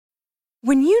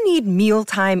When you need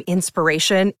mealtime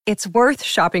inspiration, it's worth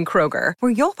shopping Kroger,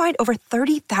 where you'll find over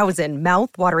 30,000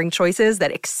 mouth-watering choices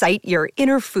that excite your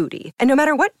inner foodie. And no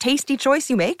matter what tasty choice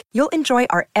you make, you'll enjoy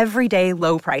our everyday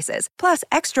low prices, plus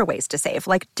extra ways to save,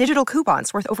 like digital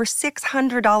coupons worth over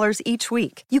 $600 each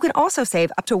week. You can also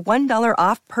save up to $1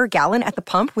 off per gallon at the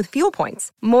pump with fuel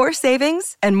points. More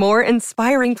savings and more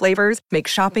inspiring flavors make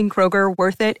shopping Kroger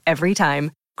worth it every time.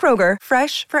 Kroger,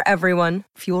 fresh for everyone.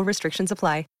 Fuel restrictions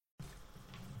apply.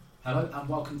 Hello and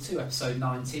welcome to episode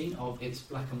 19 of It's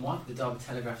Black and White, the Derby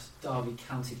Telegraph's Derby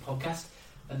County podcast,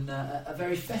 and a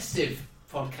very festive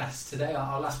podcast today,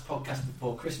 our last podcast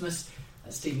before Christmas.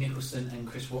 Steve Nicholson and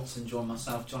Chris Watson join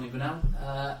myself, Johnny Brunel.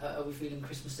 Are we feeling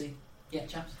Christmassy yet,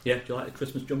 chaps? Yeah, do you like the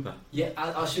Christmas jumper? Yeah,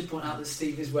 I should point out that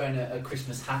Steve is wearing a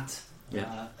Christmas hat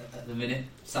at the minute.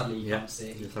 Sadly you can't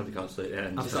see it. You sadly can't see it, yeah.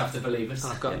 You just have to believe us.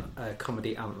 I've got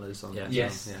comedy antlers on. Yeah.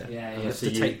 Yes, yeah. So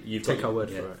take our word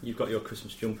for it. You've got your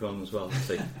Christmas jumper on as well,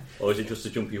 see? Or is it just a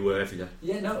jumper you wear every day?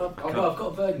 Yeah, no, I've got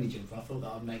a burgundy jumper. I thought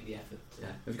that I'd make the effort. Yeah.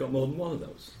 Have you got more than one of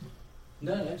those?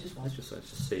 No, just one. I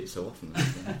just see it so often.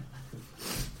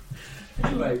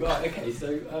 Anyway, right, okay,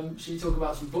 so should we talk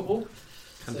about some football?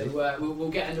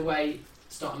 We'll get underway,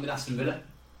 starting with Aston Villa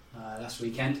last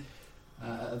weekend.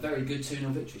 A very good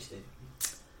 2-0 victory, Steve.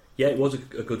 Yeah, it was a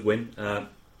good win.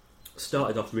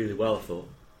 Started off really well, I thought.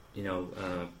 You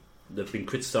know, they've been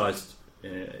criticised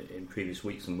in previous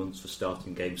weeks and months for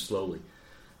starting games slowly.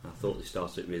 I thought they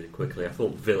started it really quickly. I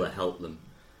thought Villa helped them.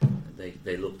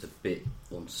 They looked a bit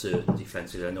uncertain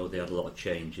defensively. I know they had a lot of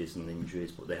changes and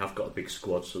injuries, but they have got a big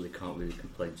squad, so they can't really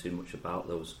complain too much about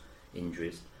those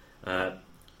injuries.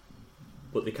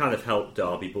 But they kind of helped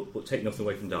Derby, but take nothing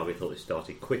away from Derby. I thought they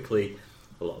started quickly,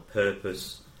 a lot of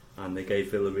purpose, and they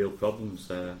gave Villa real problems.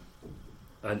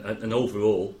 And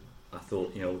overall, I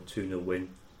thought, 2-0 win,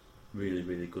 really,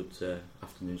 really good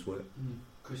afternoon's work.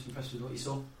 Chris, impressed with what you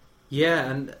saw?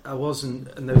 Yeah, and I wasn't,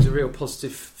 and there was a real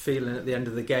positive feeling at the end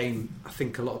of the game. I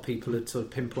think a lot of people had sort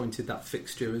of pinpointed that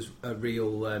fixture as a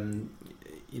real, a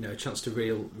chance to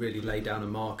really lay down a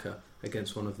marker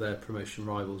against one of their promotion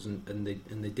rivals, and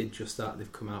they did just that.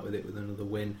 They've come out with it with another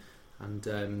win, and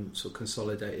sort of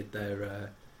consolidated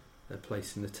their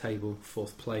place in the table,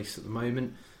 4th place at the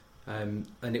moment. And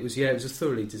it was a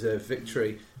thoroughly deserved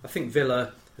victory. I think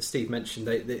Villa, as Steve mentioned,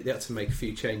 they had to make a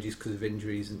few changes because of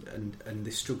injuries, and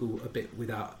they struggle a bit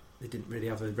without. They didn't really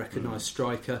have a recognised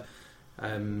striker.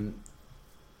 They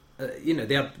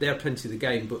had plenty of the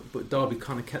game, but Derby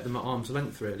kind of kept them at arm's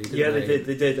length, really. Didn't they?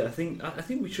 They did. I think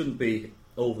we shouldn't be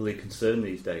overly concerned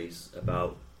these days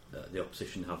about the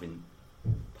opposition having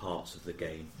parts of the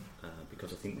game,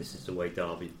 because I think this is the way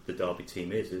the Derby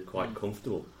team is. They're quite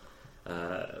comfortable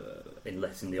in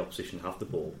letting the opposition have the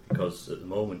ball, because at the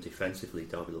moment defensively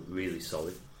Derby look really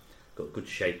solid, got good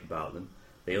shape about them.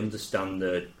 They understand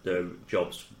their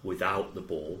jobs without the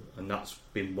ball, and that's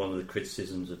been one of the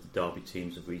criticisms of the Derby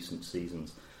teams of recent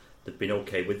seasons. They've been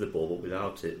okay with the ball, but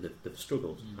without it they've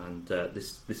struggled. And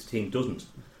this team doesn't.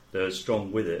 They're as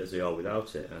strong with it as they are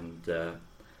without it. And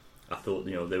I thought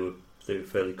they were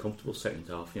fairly comfortable second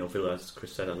half. Villa, as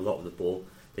Chris said, had a lot of the ball.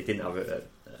 They didn't have a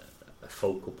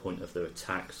focal point of their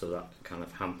attack, so that kind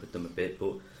of hampered them a bit.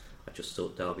 But I just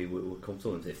thought Derby were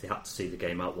comfortable, and if they had to see the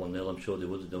game out 1-0, I'm sure they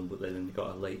would have done, but then they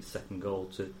got a late second goal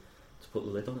to put the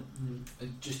lid on it.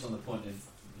 Just on the point of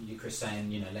you, Chris,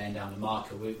 saying laying down the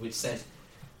marker, we'd said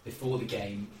before the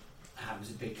game how it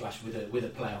was a big clash with a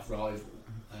playoff rival,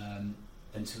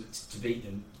 and to beat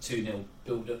them 2-0,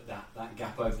 build up that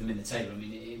gap over them in the table. I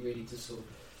mean, it really does sort of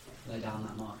lay down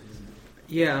that marker, doesn't it?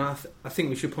 Yeah, I think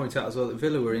we should point out as well that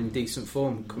Villa were in decent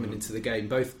form coming into the game.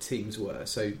 Both teams were,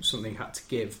 so something had to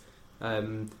give.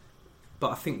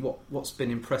 But I think what's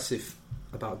been impressive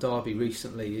about Derby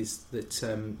recently is that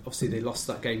obviously they lost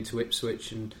that game to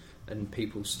Ipswich, and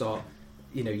people start,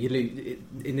 you lose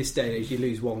in this day and age. You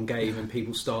lose one game and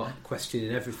people start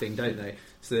questioning everything, don't they?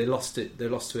 So they lost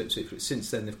to Ipswich, but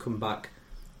since then they've come back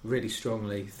really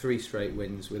strongly, 3 straight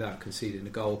wins without conceding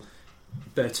a goal.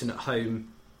 Burton at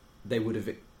home, they would have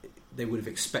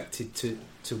expected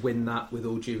to win that, with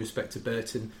all due respect to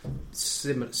Burton.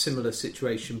 Similar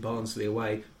situation, Barnsley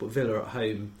away, but Villa at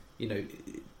home, a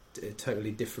totally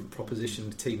different proposition.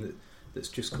 The team that's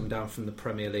just come down from the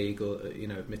Premier League, or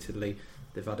admittedly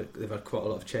they've had quite a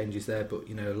lot of changes there, but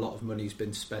a lot of money's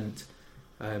been spent.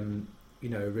 A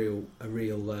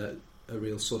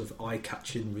real sort of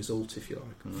eye-catching result, if you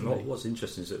like. What's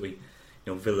interesting is that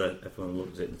Villa, everyone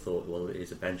looked at it and thought, well, it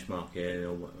is a benchmark here.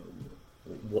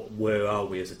 Where are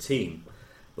we as a team?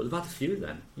 But they've had a few of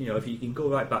them. If you can go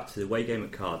right back to the away game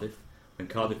at Cardiff, and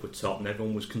Cardiff were top, and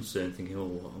everyone was concerned, thinking,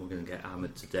 "Oh, we're going to get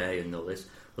hammered today," and all this.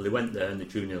 Well, they went there and they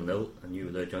drew 0-0, and you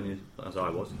were there, Johnny, as I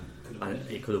was, and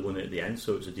he could have won it at the end,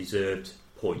 so it was a deserved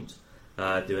point.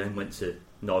 They then went to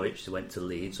Norwich, they went to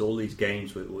Leeds. All these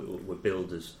games were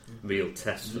billed as real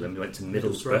tests for them. They went to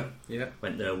Middlesbrough,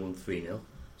 went there, won 3-0.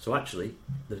 So actually,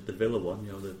 the Villa one,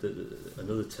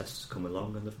 another test has come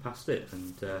along and they've passed it.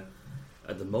 And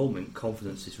at the moment,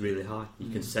 confidence is really high. You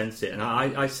can sense it, and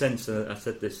I sense. I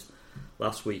said this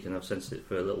last week, and I've sensed it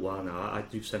for a little while now. I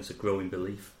do sense a growing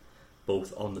belief,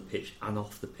 both on the pitch and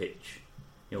off the pitch.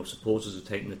 Supporters have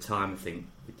taken the time, I think,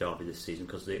 with Derby this season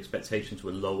because the expectations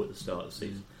were low at the start of the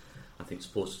season. I think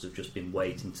supporters have just been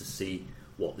waiting to see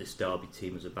what this Derby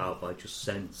team is about, but I just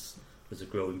sense there's a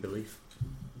growing belief.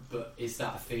 But is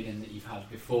that a feeling that you've had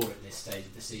before at this stage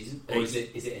of the season, or is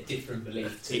it a different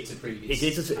belief to previous?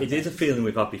 It is a feeling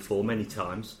we've had before many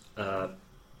times, but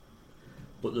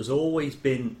there's always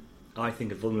been, I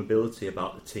think, a vulnerability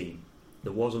about the team.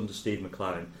 There was under Steve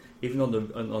McLaren. Even on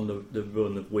the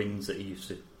run of wins that he used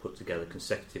to put together,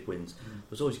 consecutive wins,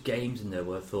 there's always games in there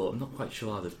where I thought, I'm not quite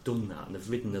sure how they've done that, and they've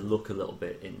ridden the luck a little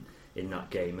bit in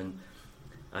that game,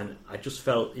 and I just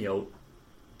felt,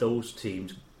 those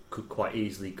teams could quite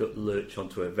easily lurch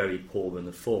onto a very poor run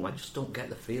of form. I just don't get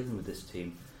the feeling with this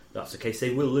team that's the case.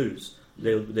 They will lose.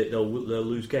 They'll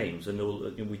lose games, and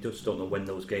we just don't know when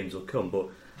those games will come. But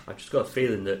I've just got a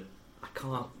feeling that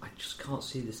I just can't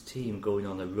see this team going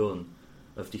on a run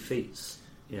of defeats,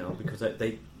 because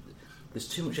there's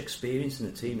too much experience in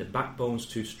the team. The backbone's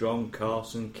too strong.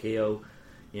 Carson, Keogh,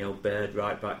 Baird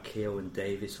right back, Keogh and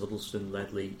Davis, Huddleston,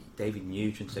 Ledley, David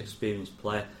Nugent's experienced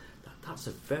player. That's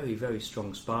a very, very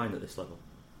strong spine at this level.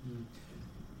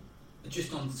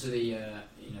 Just on to the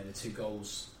the two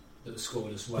goals that were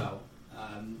scored as well.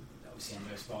 Obviously,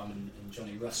 Andreas Weimann and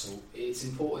Johnny Russell. It's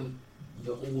important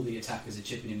that all the attackers are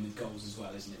chipping in with goals as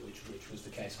well, isn't it? Which was the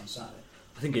case on Saturday.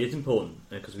 I think it is important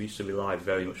because we used to rely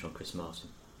very much on Chris Martin.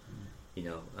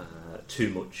 Too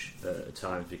much at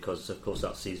times because, of course,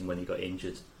 that season when he got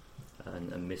injured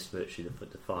and missed virtually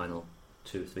the final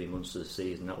 2 or 3 months of the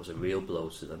season, that was a real blow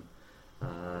to them.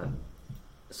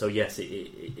 So yes,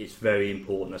 it's very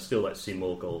important. I still like to see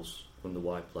more goals from the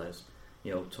wide players.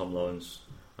 Tom Lawrence,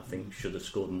 I think, should have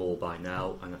scored more by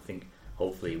now, and I think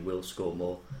hopefully he will score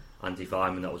more. Andy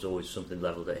Weimann, that was always something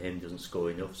levelled at him, doesn't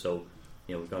score enough, so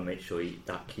we've got to make sure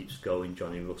that keeps going.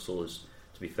 Johnny Russell,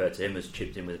 to be fair to him, has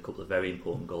chipped in with a couple of very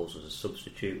important goals as a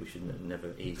substitute, which is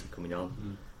never easy coming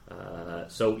on.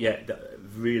 So yeah,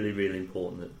 really, really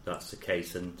important that's the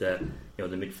case, and the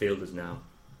midfielders now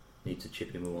need to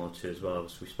chip in with 1 or 2 as well.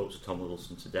 So we spoke to Tom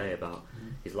Huddleston today about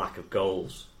his lack of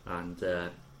goals, and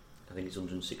I think it's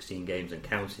 116 games and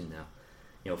counting now.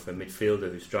 For a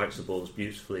midfielder who strikes the balls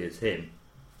beautifully as him,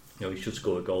 he should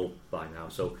score a goal by now.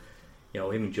 So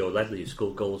him and Joe Ledley, who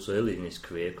scored goals early in his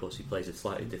career, of course he plays a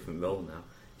slightly different role now.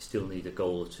 You still need a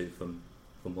goal or 2 from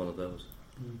one of those.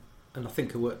 And I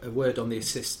think a word on the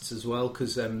assists as well,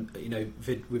 because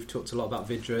we've talked a lot about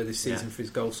Vydra this season for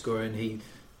his goal scorer, and he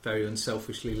very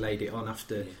unselfishly laid it on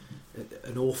after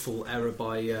an awful error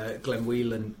by Glenn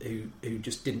Whelan, who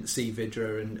just didn't see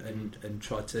Vydra and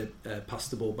tried to pass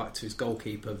the ball back to his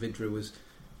goalkeeper. Vydra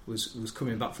was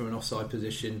coming back from an offside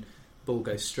position, ball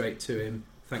goes straight to him.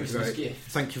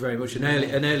 Thank you very much.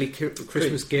 An early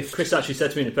Christmas gift. Chris actually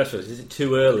said to me in the press release, is it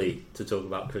too early to talk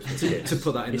about Christmas gifts? To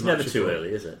put that in. It's never too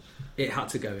early, is it? It had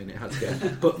to go in.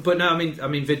 But no, I mean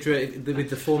Vydra, with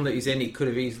the form that he's in, he could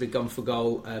have easily gone for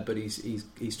goal, but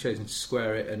he's chosen to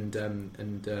square it, and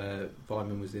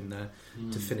Weimann was in there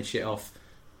to finish it off.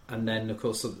 And then, of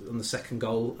course, on the second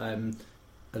goal,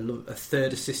 a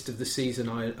third assist of the season,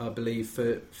 I believe,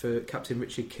 for Captain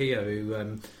Richard Keogh,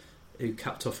 who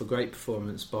capped off a great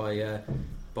performance by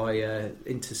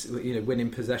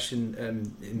winning possession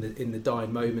in the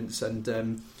dying moments, and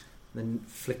then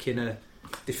flicking a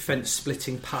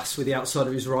defence-splitting pass with the outside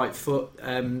of his right foot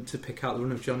to pick out the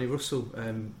run of Johnny Russell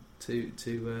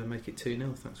to make it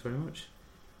 2-0. Thanks very much.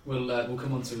 We'll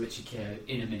come on to Richard Keogh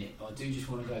in a minute, but I do just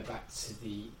want to go back to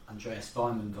the Andreas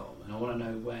Weimann goal, and I want to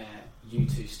know where you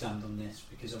two stand on this,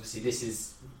 because obviously this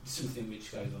is something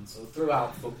which goes on so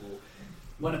throughout football.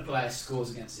 When a player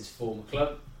scores against his former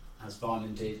club, as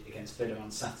Weimann did against Villa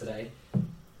on Saturday,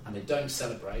 and they don't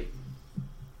celebrate,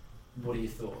 what are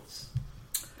your thoughts?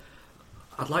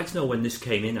 I'd like to know when this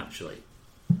came in, actually.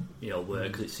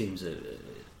 Because it seems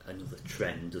another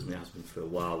trend, doesn't it? It has been for a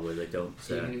while, where they don't.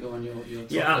 So you're going to go on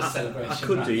your celebration? I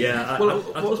could do, yeah. I'd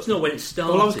love to know when it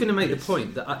started. Well, I was going to make the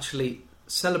point that actually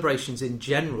celebrations in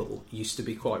general used to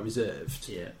be quite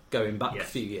reserved, going back a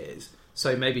few years.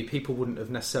 So maybe people wouldn't have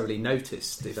necessarily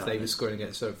noticed if they were scoring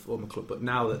against a former club. But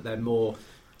now that they're more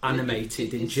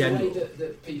animated in general, it's the way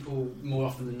that people more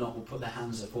often than not will put their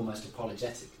hands up almost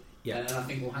apologetically. Yeah. And I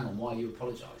think, well, hang on, why are you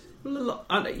apologising? Well,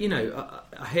 I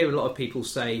hear a lot of people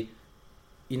say,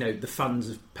 the fans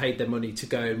have paid their money to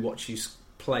go and watch you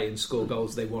play and score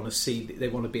goals. They want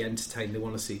to be entertained. They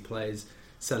want to see players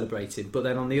celebrating. But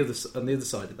then on the other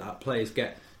side of that, players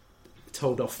get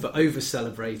told off for over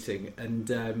celebrating.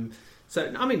 And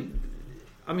so I mean,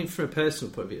 from a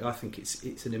personal point of view, I think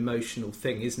it's an emotional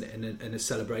thing, isn't it? And a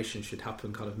celebration should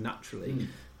happen kind of naturally.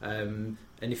 And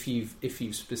if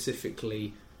you've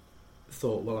specifically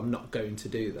thought, well, I'm not going to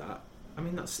do that, I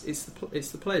mean, it's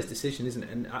the player's decision, isn't it?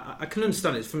 And I can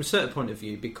understand it from a certain point of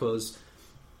view, because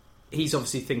he's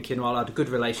obviously thinking, well, I had a good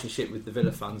relationship with the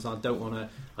Villa fans. I don't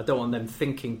want them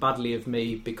thinking badly of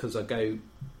me because I go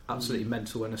absolutely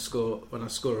mental when I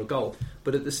score a goal.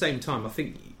 But at the same time, I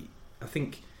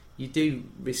think you do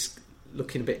risk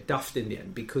looking a bit daft in the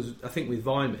end, because I think with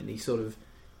Weimann,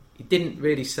 he didn't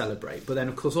really celebrate, but then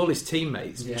of course all his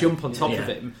teammates jump on top of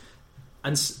him.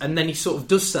 And then he sort of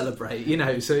does celebrate,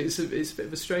 So it's a bit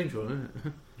of a strange one, isn't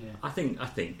it? Yeah. I think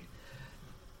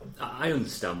I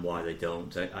understand why they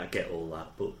don't. I get all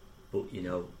that, but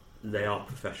they are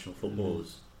professional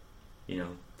footballers.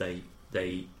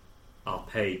 They are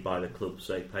paid by the clubs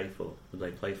they play for,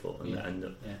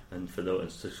 and for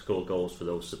those to score goals for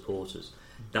those supporters.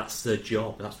 That's their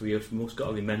job. That's we've most got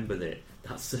to remember that.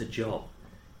 That's their job.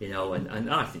 And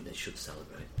I think they should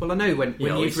celebrate. Well, I know when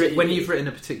you've written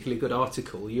a particularly good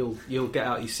article, you'll get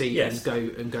out your seat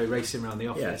and go racing around the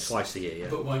office. Yeah, twice a year. Yeah.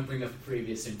 But won't bring up a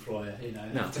previous employer.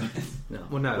 No.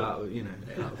 Well, no, I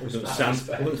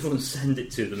wouldn't send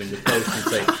it to them in the post and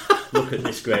say, "Look at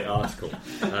this great article."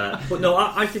 But no,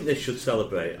 I think they should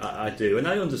celebrate. I do, and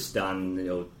I understand.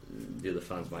 The other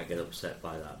fans might get upset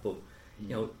by that, but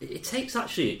it takes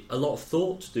actually a lot of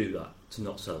thought to do that. To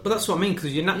not celebrate. But that's what I mean,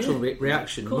 because your natural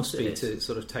reaction must be to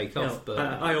sort of take off. But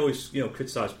I always,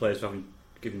 criticise players for having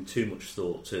given too much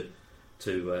thought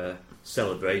to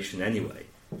celebration anyway.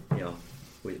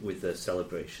 With their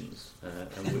celebrations,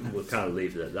 and we'll kind of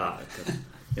leave it at that.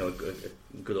 Because,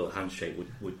 a good old handshake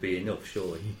would be enough,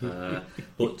 surely.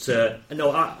 But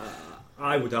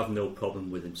I would have no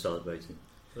problem with him celebrating.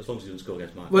 As long as he doesn't score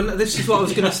against mine. Well, this is what I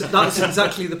was going to say. That's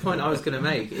exactly the point I was going to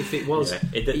make. If it was,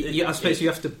 I suppose you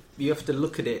have to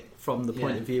look at it from the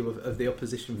point of view of the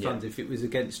opposition fans. If it was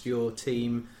against your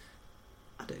team,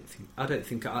 I don't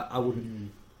think I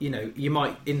wouldn't. You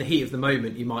might, in the heat of the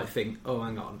moment, you might think, "Oh,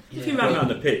 hang on." If you ran around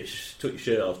the pitch, took your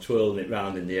shirt off, twirling it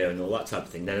round in the air, and all that type of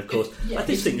thing, then of course, I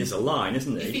just think there's a line,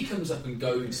 isn't there? If he comes up and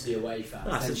goes the away fans,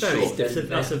 that's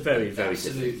a very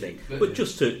different thing. But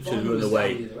just to run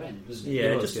away,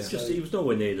 he was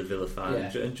nowhere near the Villa fan,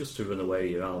 and just to run away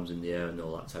with your arms in the air and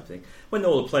all that type of thing. When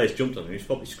all the players jumped on him, he was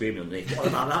probably screaming underneath. What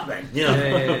about that then?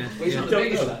 Well, he's not the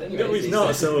biggest lad, anyway. He's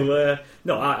not. So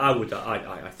no, I would.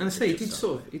 I and I say he did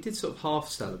sort of half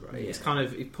celebrate. It's kind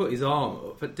of he put his arm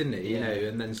up, but didn't he?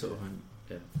 And then sort of went.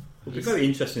 Yeah, it would be very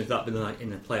interesting if that had been like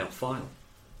in a playoff final.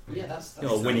 Yeah, that's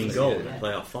a winning goal in a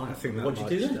playoff final. I think what do you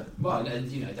do then? Well,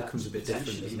 and that becomes a bit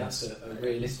different. That's a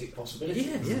realistic possibility.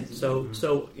 Yeah. So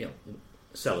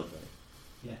celebrate.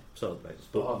 Yeah, celebrate.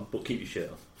 But keep your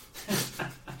shirt off.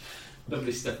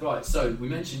 Lovely stuff. Right, so we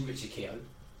mentioned Richard Keogh,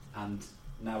 and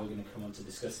now we're going to come on to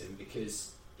discuss him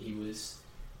because he was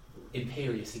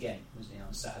imperious again, wasn't he,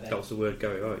 on Saturday? That was the word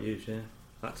Gary Wright used. Yeah,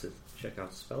 I had to check how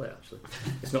to spell it. Actually,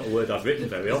 it's not a word I've written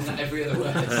very often. Isn't that every other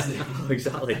word?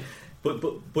 Exactly.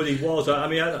 But he was. I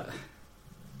mean, I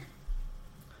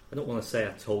don't want to say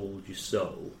I told you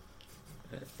so.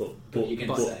 But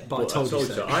I told you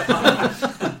so.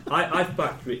 I've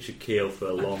backed Richard Keogh for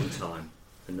a long time,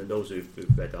 and those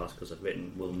who've read articles I've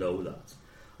written will know that.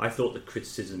 I thought the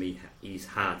criticism he's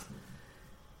had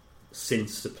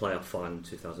since the playoff final in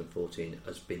 2014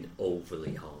 has been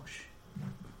overly harsh,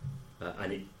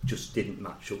 and it just didn't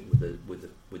match up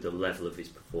with the level of his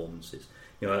performances.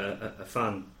 A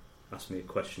fan asked me a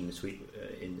question this week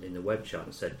in the web chat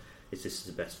and said, "Is this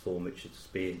the best form Richard's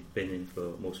been in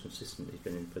for most consistently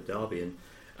been in for Derby?" And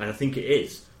I think it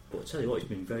is. But I'll tell you what, he's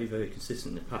been very, very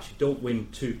consistent in the past. You don't win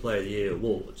 2 Player of the Year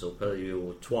awards or Player of the Year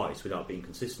award twice without being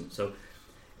consistent. So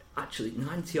actually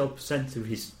 90% of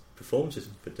his performances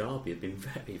for Derby have been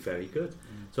very, very good.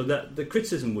 So the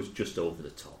criticism was just over the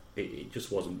top. It just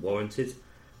wasn't warranted.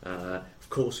 Of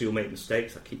course he'll make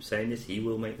mistakes. I keep saying this. He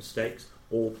will make mistakes.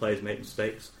 All players make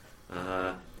mistakes.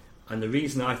 And the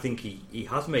reason I think he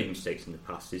has made mistakes in the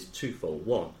past is twofold.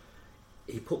 One,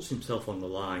 he puts himself on the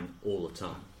line all the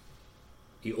time.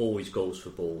 he always goes for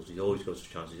balls. He always goes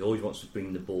for chances. He always wants to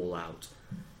bring the ball out.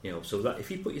 So that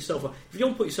if you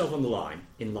don't put yourself on the line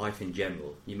in life in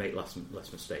general, you make less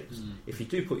mistakes. If you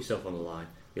do put yourself on the line,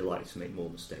 you're likely to make more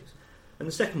mistakes. And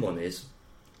the second one is,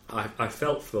 I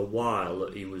felt for a while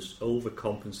that he was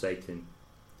overcompensating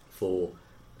for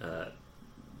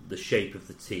the shape of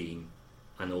the team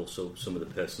and also some of the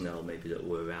personnel maybe that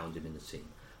were around him in the team.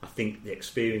 I think the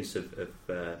experience of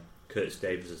Curtis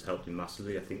Davies has helped him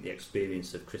massively. I think the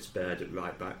experience of Chris Baird at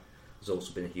right back has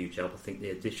also been a huge help. I think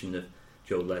the addition of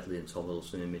Joe Ledley and Tom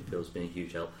Huddleston in midfield has been a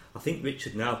huge help. I think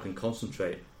Richard now can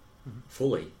concentrate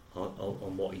fully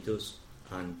on what he does,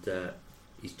 and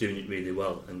he's doing it really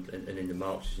well. And in the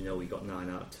March, he got 9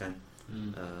 out of 10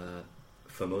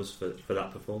 from us for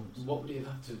that performance. What would he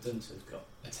have to have done to have got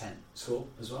a 10 score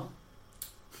as well?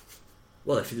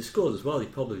 Well, if he'd have scored as well, he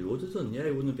probably would have done. Yeah, he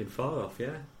wouldn't have been far off.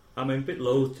 Yeah, I mean, a bit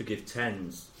loath to give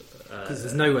 10s because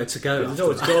there's nowhere to go. There's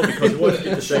nowhere to go because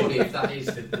what surely if that is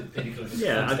the pinnacle of his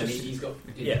content, he's got.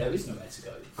 There is nowhere to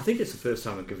go. I think it's the first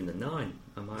time I've given a 9.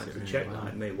 I might have to check that.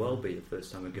 It may well be the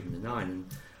first time I've given a 9,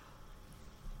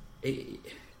 and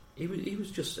he was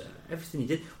just everything he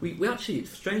did. We actually,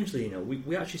 strangely,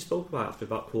 we actually spoke about it after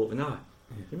about a quarter of an hour.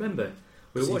 Yeah. Remember,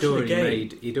 we were watching the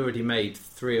game. He'd already made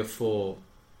 3 or 4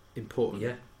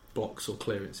 important blocks or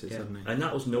clearances, hadn't he? And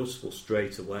that was noticeable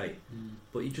straight away.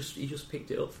 But he just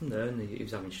picked it up from there, and he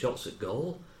was having shots at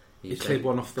goal. He cleared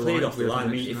one off the line. I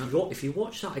mean, if you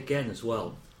watch that again as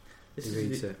well, this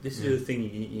is the other thing you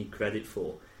need credit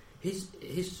for. His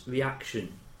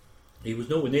reaction, he was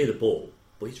nowhere near the ball,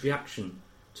 but his reaction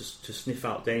to sniff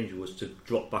out danger was to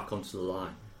drop back onto the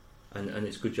line, and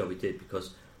it's a good job he did,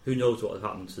 because who knows what had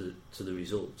happened to the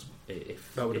result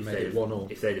if that would have made it 1-1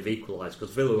 if they'd have equalised,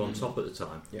 because Villa were on top at the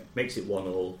time. Makes it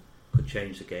 1-1, could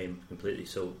change the game completely.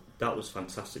 So that was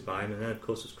fantastic by him. And then, of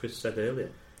course, as Chris said earlier,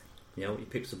 he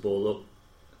picks the ball up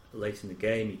late in the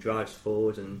game, he drives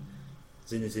forward, and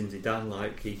Zinedine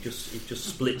Zidane, he just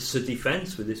splits the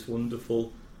defence with this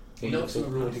wonderful. He loves a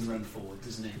marauding run forward,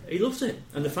 doesn't he? He loves it,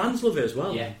 and the fans love it as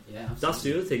well. Yeah, that's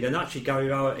the other thing. And actually, Gary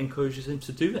Rowett encourages him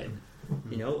to do it.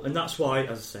 And that's why,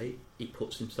 as I say, he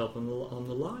puts himself on the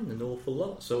line an awful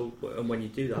lot. So, and when you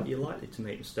do that, you're likely to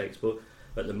make mistakes. But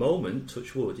at the moment,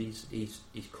 touch wood, he's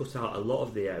cut out a lot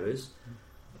of the errors.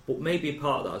 But maybe a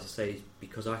part of that, as I say, is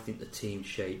because I think the team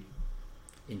shape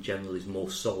in general is more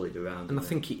solid around him. And I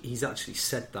think he's actually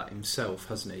said that himself,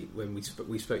 hasn't he? When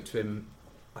we spoke to him,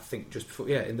 I think just before,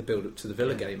 in the build up to the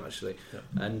Villa game actually,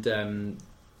 and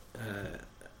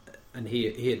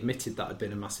he admitted that had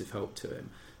been a massive help to him.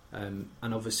 And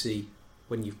obviously,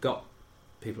 when you've got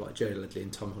people like Joe Ledley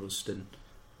and Tom Huddleston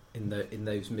in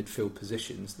those midfield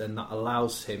positions, then that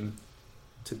allows him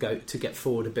to get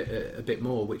forward a bit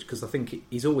more. Because I think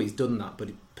he's always done that, but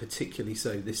particularly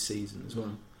so this season as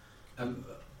well.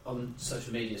 On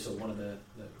social media, sort of one of the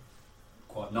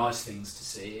quite nice things to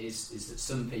see is that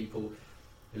some people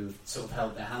who've sort of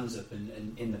held their hands up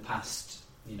and in the past,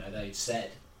 they've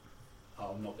said,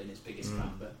 "I've not been his biggest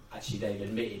fan," but actually they've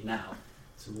admitted now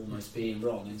to almost being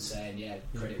wrong and saying,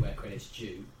 credit where credit's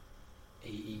due.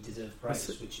 He deserves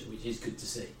praise, which is good to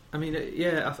see. I mean,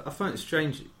 I find it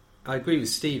strange. I agree with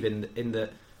Steve in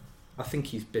that I think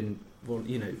he's been over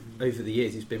the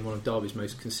years he's been one of Derby's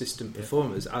most consistent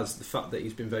performers, as the fact that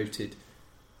he's been voted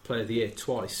Player of the Year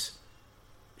twice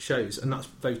shows, and that's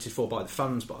voted for by the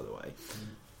fans, by the way.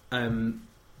 And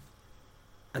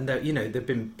there, there've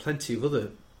been plenty of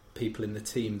other people in the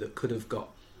team that could have got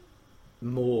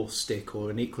more stick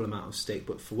or an equal amount of stick,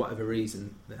 but for whatever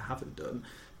reason they haven't done.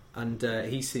 And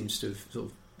he seems to have sort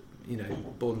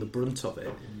of, borne the brunt of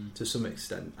it to some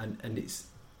extent, and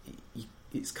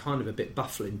it's kind of a bit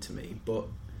baffling to me. But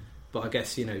I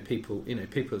guess people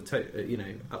are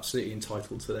absolutely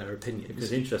entitled to their opinions.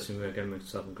 It's interesting. We were again with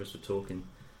Sam and Chris were talking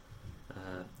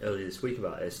earlier this week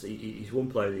about this. He's won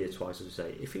Player of the Year twice, as I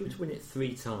say. If he were to win it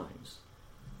 3 times.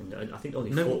 And I think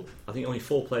only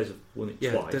 4 players have won it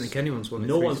twice. I don't think anyone's won it.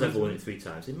 No one's ever won it 3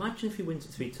 times. Imagine if he wins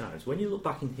it 3 times. When you look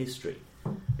back in history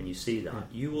and you see that,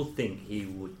 you will think he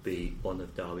would be one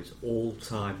of Derby's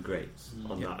all-time greats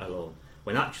on that alone.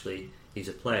 When actually he's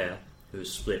a player who has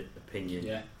split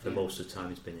opinion for most of the time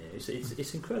he's been here.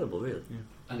 It's incredible, really. Yeah.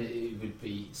 And it would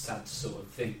be sad to sort of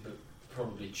think, but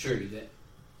probably true, that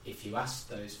if you asked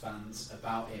those fans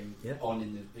about him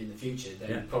in the future,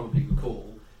 they would probably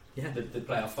recall. The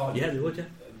playoff final. Yeah, they would.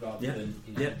 Rather than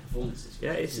performances.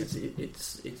 Yeah, it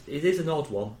is an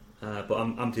odd one, but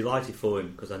I'm delighted for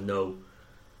him, because I know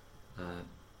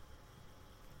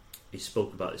he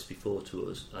spoke about this before to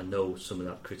us. I know some of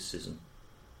that criticism.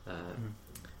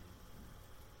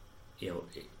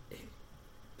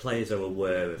 players are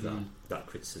aware of that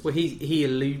criticism. Well, he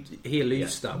alludes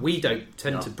to that. We don't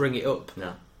tend to bring it up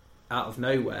out of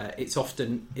nowhere. It's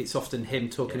often him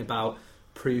talking about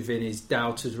proving his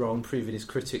doubters wrong, proving his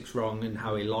critics wrong, and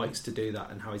how he likes to do that,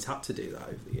 and how he's had to do that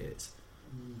over the years.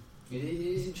 It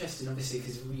is interesting, obviously,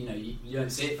 because you don't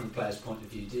see it from a player's point of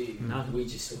view, do you? No. We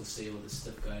just sort of see all this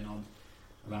stuff going on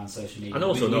around social media, and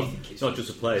also not just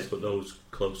the players, but those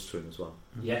close to him as well.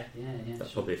 Yeah.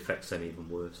 That probably affects them even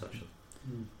worse, actually.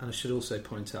 And I should also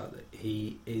point out that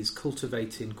he is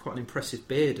cultivating quite an impressive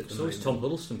beard at the moment. So is Tom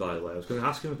Huddleston, by the way. I was going to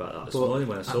ask him about that this morning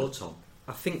when I saw Tom.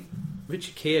 I think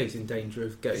Richard Keogh's in danger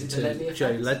of going to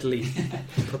Joe Ledley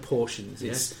proportions.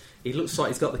 He looks like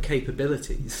he's got the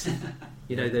capabilities.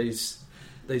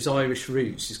 Those Irish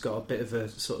roots. He's got a bit of a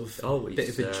sort of bit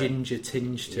of a ginger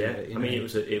tinge to it. I mean,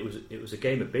 it was a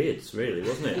game of beards, really,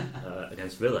 wasn't it?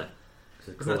 Against Villa.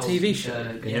 Was that a TV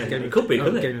show? It could be,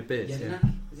 couldn't it? Game of beards.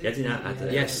 Jedinat had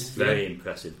a very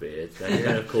impressive beard.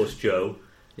 Then, of course, Joe.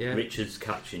 Richard's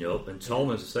catching up, and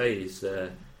Tom, as I say, is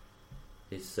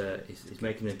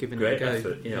making a great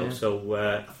effort. So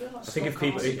I think if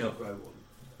people,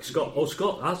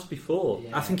 Scott has before.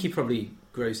 I think he probably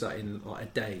grows that in like a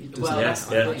day. So I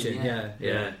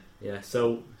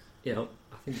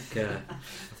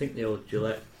think the old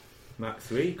Gillette Mark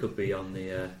III could be on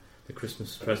the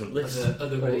Christmas present list.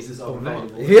 Other razors are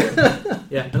available.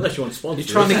 Unless you want sponsors.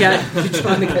 You're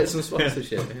trying to get some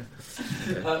sponsorship.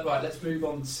 Right, let's move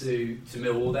on to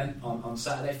Millwall then on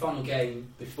Saturday, final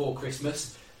game before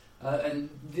Christmas. And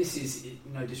this is,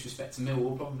 no disrespect to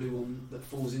Millwall, probably one that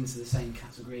falls into the same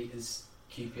category as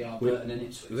QPR, Burton and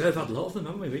Ipswich. We've had a lot of them,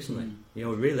 haven't we, recently? We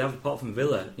really have, apart from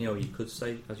Villa. You could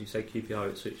say, as you say, QPR,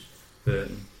 Ipswich,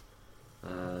 Burton,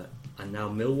 and now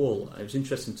Millwall. It was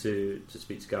interesting to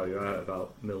speak to Gary Wright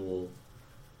about Millwall,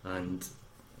 and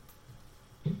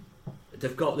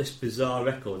they've got this bizarre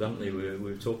record, haven't they? We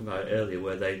were talking about it earlier,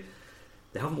 where they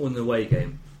haven't won the away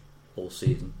game all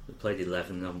season. They played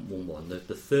 11 and haven't won one. They're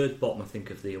the third bottom, I think,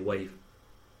 of the away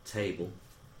table,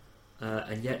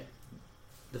 and yet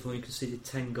they've only conceded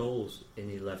 10 goals in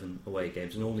 11 away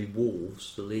games, and only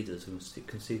Wolves, the leaders, have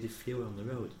conceded fewer on the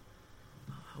road.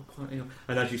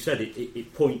 And as you said,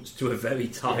 it points to a very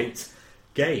tight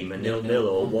game, a 0-0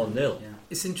 or 1-0.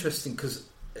 It's interesting because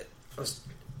I was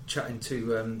chatting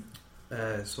to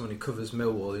someone who covers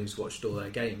Millwall who's watched all their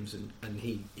games, and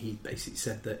he basically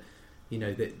said that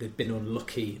that they've been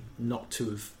unlucky not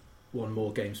to have won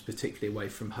more games, particularly away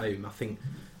from home.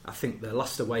 I think their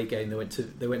last away game they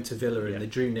went to Villa and they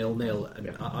drew 0-0,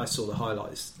 and I saw the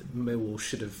highlights. Millwall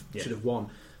should have won.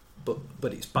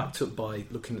 But it's backed up by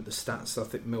looking at the stats. I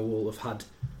think Millwall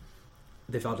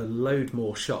they've had a load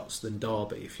more shots than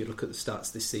Derby if you look at the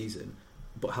stats this season,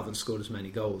 but haven't scored as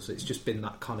many goals. It's just been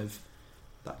that kind of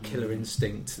that killer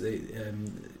instinct,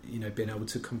 being able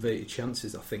to convert your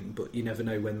chances. I think, but you never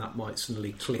know when that might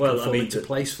suddenly click and fall into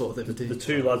place for them. The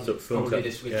two lads up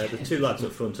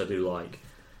front, I do like.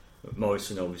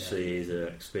 Morrison obviously is an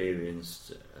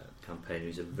experienced campaigner.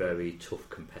 He's a very tough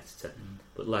competitor,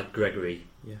 but lad Gregory.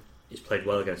 He's played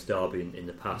well against Derby in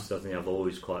the past, hasn't he? I've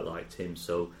always quite liked him,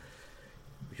 so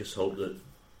we just hope that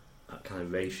kind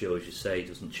of ratio, as you say,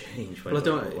 doesn't change when they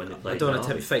play Derby. I don't want to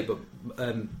tempt fate,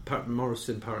 but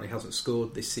Morrison apparently hasn't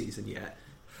scored this season yet,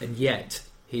 and yet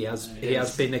he's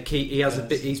been a key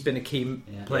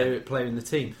player in the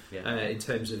team in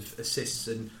terms of assists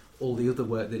and all the other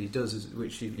work that he does,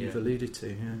 which you've alluded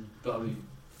to. But I mean,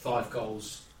 5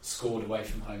 goals scored away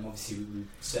from home. Obviously, we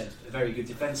said a very good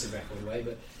defensive record away,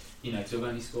 but to have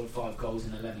only scored 5 goals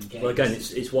in 11 games. Well, again,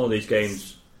 it's one of these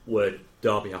games where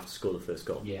Derby have to score the first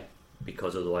goal. Yeah.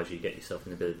 Because otherwise you get yourself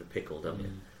in a bit of a pickle, don't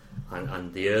you?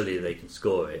 And the earlier they can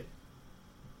score it,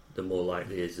 the more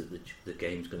likely it is that the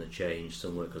game's going to change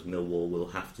somewhere, because Millwall will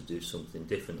have to do something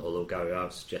different. Although Gary Howe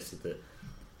suggested that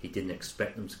he didn't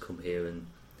expect them to come here, and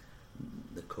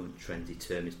the current trendy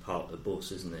term is part of the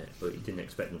bus, isn't it? But he didn't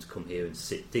expect them to come here and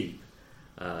sit deep.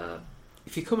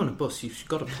 If you come on a bus, you've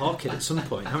got to park it at some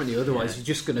point, haven't you? Otherwise, you're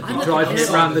just going to be driving it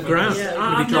around the ground.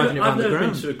 I've never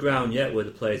been to a ground yet where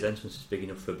the player's entrance is big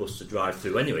enough for a bus to drive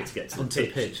through anyway to get to the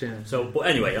pitch. So, but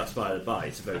anyway, that's by the by.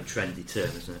 It's a very trendy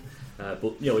term, isn't it?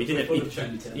 But he didn't.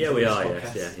 Trendy terms, we are.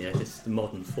 Yes, It's the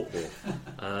modern football.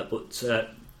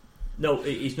 No,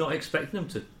 he's not expecting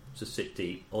them to sit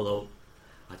deep. Although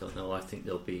I don't know. I think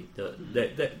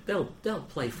they'll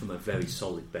play from a very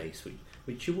solid base,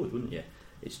 which you would, wouldn't you?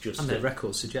 It's just and their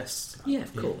record suggests that. Yeah,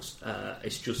 of course.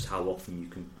 It's just how often you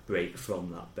can break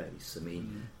from that base. I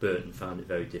mean, Burton found it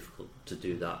very difficult to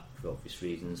do that for obvious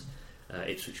reasons.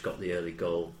 Ipswich got the early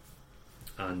goal,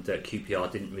 and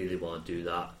QPR didn't really want to do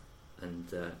that,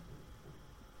 and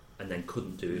and then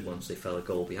couldn't do it once they fell a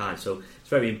goal behind. So it's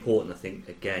very important, I think,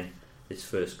 again, this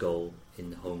first goal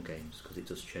in the home games, because it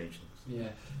does change things. Yeah,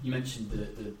 you mentioned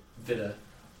the Villa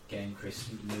game, Chris.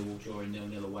 Millwall drawing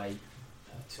 0-0 away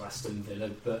to Aston Villa,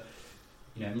 but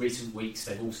in recent weeks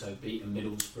they've also beaten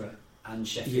Middlesbrough and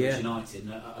Sheffield United.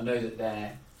 And I know that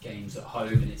their games at home,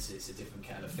 and it's a different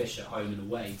kettle of fish at home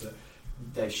and away, but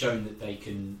they've shown that they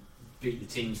can beat the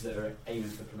teams that are aiming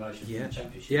for promotion from the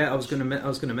Championship. Yeah, I was going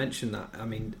to mention that. I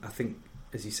mean, I think,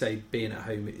 as you say, being at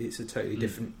home, it's a totally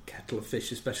different kettle of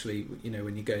fish, especially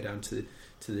when you go down to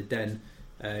the Den.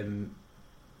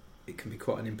 It can be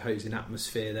quite an imposing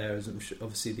atmosphere there, as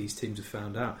obviously these teams have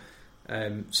found out.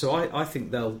 So I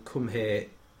think they'll come here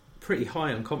pretty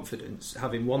high on confidence,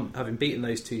 having beaten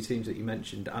those two teams that you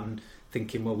mentioned, and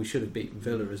thinking, well, we should have beaten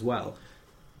Villa as well.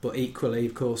 But equally,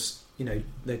 of course,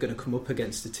 they're going to come up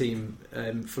against a team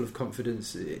full of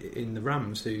confidence in the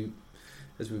Rams, who,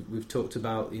 as we've talked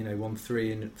about, won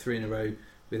three in a row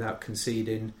without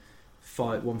conceding,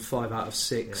 won 5 out of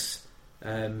 6.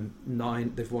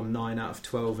 9. They've won 9 out of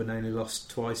 12 and only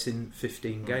lost twice in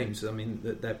 15 games. I mean,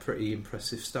 they're pretty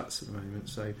impressive stats at the moment.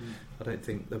 So I don't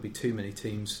think there'll be too many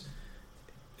teams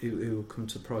who will come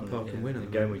to Pride Park and win.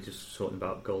 Again, we're just talking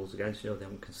about goals against. They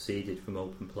haven't conceded from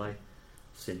open play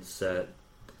since the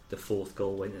 4th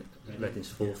goal win at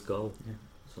Reading's 4th goal. Yeah.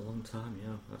 It's a long time.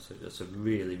 That's a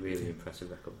really, really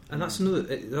impressive record. And that's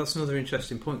another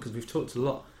interesting point, because we've talked a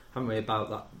lot, haven't we,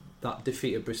 about that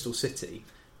defeat at Bristol City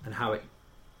and how it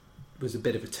was a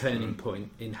bit of a turning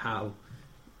point in how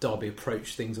Derby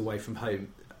approached things away from home.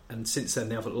 And since then,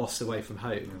 they haven't lost away from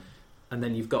home. And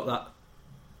then you've got that.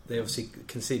 They obviously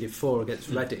conceded 4 against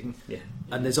Reading,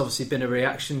 and there's obviously been a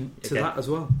reaction to that as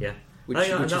well. Yeah, which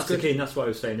that's the key, and that's what I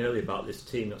was saying earlier about this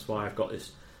team. That's why I've got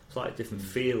this slightly different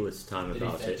feel this time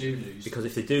about it. Because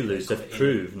if they do lose, they've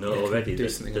proved already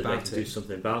that they can do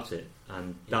something about it,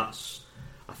 and that's,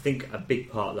 I think, a big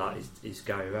part of that is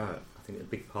Gary Rowett. I think a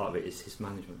big part of it is his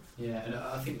management. Yeah, and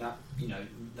I think that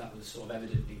that was sort of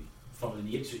evident following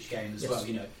the Ipswich game as well.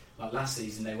 Like last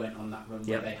season, they went on that run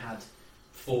where they had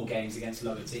 4 games against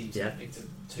lower teams and picked up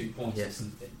 2 points or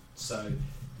something. So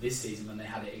this season, when they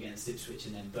had it against Ipswich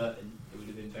and then Burton, it would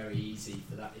have been very easy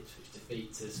for that Ipswich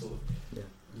defeat to sort of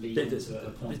lead on to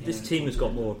a point. This team has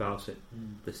got more about it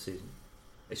this season.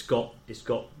 It's got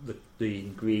the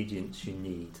ingredients you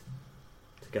need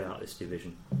to get out of this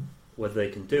division. Whether they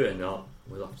can do it or not,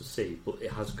 we'll have to see. But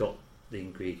it has got the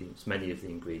ingredients, many of the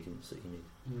ingredients that you need.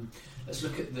 Let's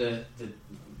look at the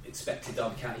expected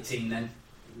Derby County team then,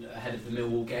 ahead of the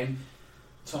Millwall game.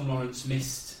 Tom Lawrence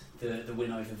missed the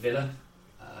win over Villa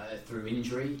through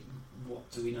injury.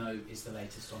 What do we know is the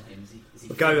latest on him? Is he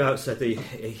Gary Rowett said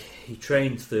he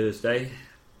trained Thursday,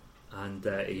 and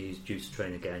he's due to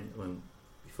train again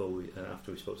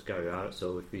after we spoke to Gary Rowett.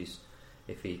 So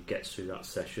if he gets through that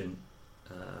session,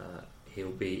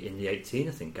 he'll be in the 18,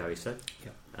 I think Gary said.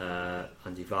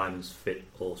 Andy Vyman's fit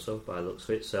also, by the looks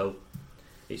of it. So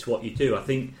it's what you do. I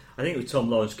think with Tom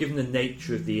Lawrence, given the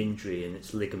nature of the injury and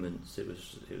its ligaments, it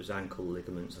was ankle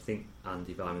ligaments. I think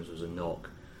Andy Vyman's was a knock,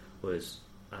 whereas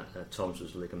Tom's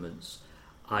was ligaments.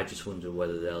 I just wonder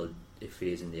whether if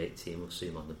he is in the 18, we'll see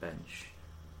him on the bench,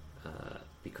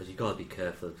 because you've got to be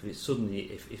careful. If it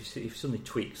suddenly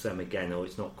tweaks them again, or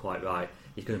it's not quite right,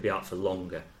 he's going to be out for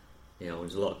longer.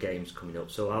 There's a lot of games coming up.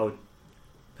 So I would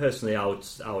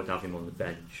have him on the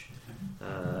bench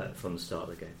from the start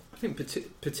of the game. I think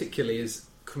particularly is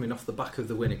coming off the back of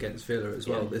the win against Villa as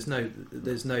well.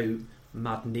 There's no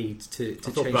mad need to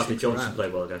change Bradley Johnson around.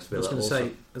 Played well against Villa. I was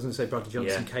going to say Bradley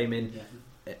Johnson came in.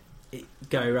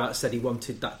 Gary Rowett said he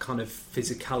wanted that kind of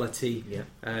physicality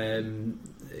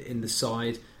in the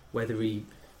side. Whether he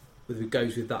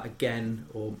goes with that again,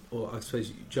 or I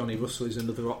suppose Johnny Russell is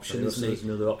another option, isn't he?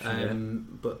 Another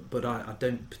option, But I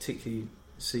don't particularly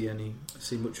see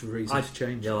much of a reason to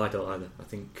change. No, I don't either. I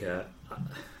think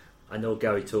I know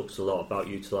Gary talks a lot about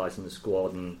utilising the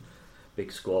squad and big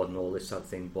squad and all this sort of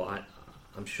thing, but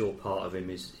I'm sure part of him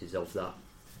is of that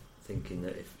thinking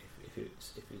that if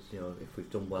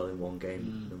we've done well in one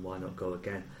game, then why not go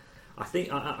again? I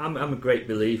think I'm a great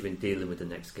believer in dealing with the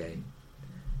next game.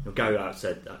 Gary Rowett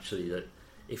said actually that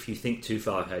if you think too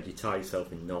far ahead, you tie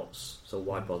yourself in knots. So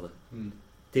why bother?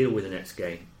 Deal with the next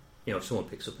game. If someone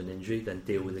picks up an injury, then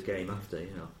deal with the game after.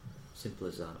 Simple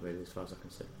as that, really, as far as I can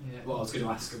say. Yeah. Well, I was going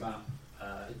to ask about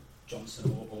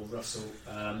Johnson or Russell.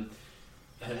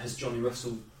 Has Johnny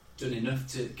Russell done enough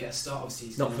to get a start? Obviously,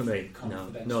 he's not for me.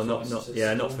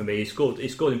 Not for me. He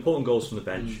scored important goals from the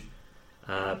bench,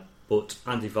 but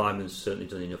Andy Vyman's certainly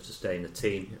done enough to stay in the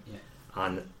team,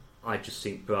 and I just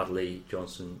think Bradley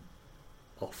Johnson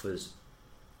offers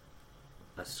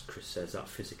as Chris says, that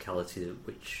physicality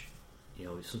which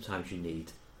sometimes you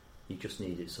just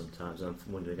need it sometimes. And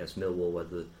I'm wondering against Millwall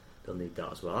whether they'll need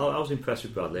that as well. I was impressed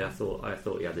with Bradley. I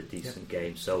thought he had a decent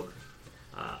game. So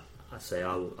I'd say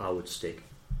I would stick.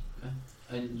 Okay.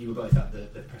 And you were both at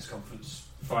the press conference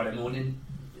Friday morning.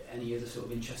 Any other sort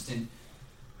of interesting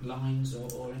lines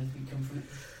or anything come from it?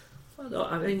 Well, no,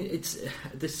 I mean, it's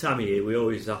this time of year we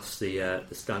always ask the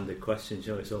standard questions.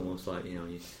 It's almost like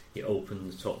you open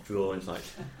the top drawer and it's like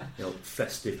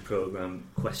festive programme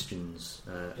questions.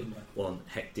 One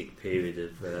hectic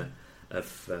period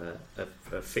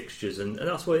of fixtures, and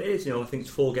that's what it is. I think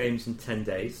it's 4 games in 10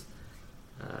 days.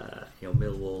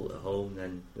 Millwall at home,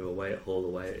 then they're away at Hull,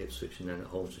 away at Ipswich, and then at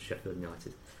home to Sheffield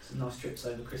United. Some nice trips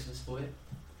over Christmas for you.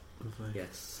 Lovely.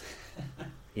 Yes.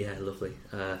 Yeah, lovely.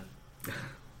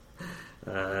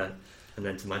 And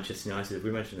then to Manchester United. Have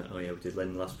we mentioned that? Oh yeah, we did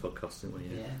in the last podcast, didn't we?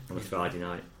 Yeah. On a Friday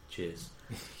night. Cheers.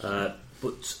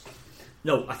 But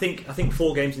no, I think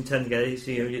 4 games in 10 days.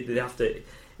 They have to.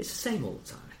 It's the same all the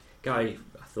time. Guy,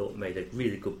 I thought, made a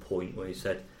really good point where he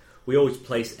said we always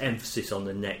place emphasis on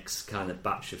the next kind of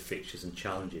batch of fixtures and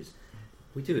challenges.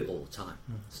 We do it all the time.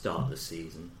 Start of the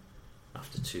season,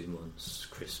 after 2 months,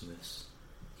 Christmas,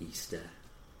 Easter,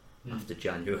 after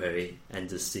January, end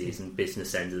of the season,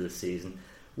 business end of the season.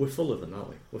 We're full of them, aren't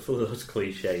we? We're full of those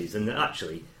cliches, and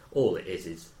actually all it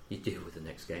is you deal with the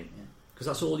next game, because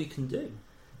that's all you can do.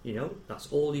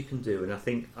 That's all you can do, and I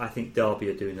think Derby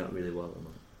are doing that really well on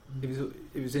that.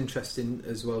 It was interesting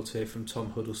as well to hear from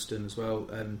Tom Huddleston as well.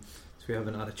 So we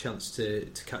haven't had a chance to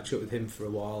catch up with him for a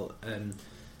while,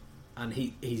 and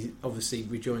he obviously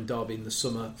rejoined Derby in the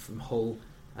summer from Hull.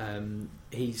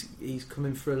 He's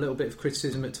coming for a little bit of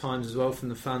criticism at times as well from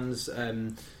the fans.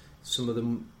 Some of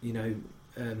them,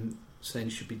 saying he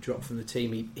should be dropped from the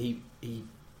team. He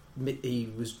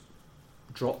was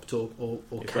dropped or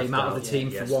came out of the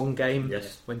team for 1 game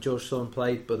when George Thorne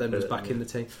played, but then was back in the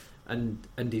team. And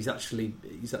he's actually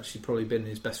probably been in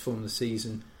his best form of the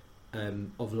season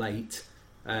of late.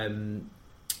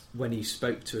 When he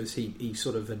spoke to us, he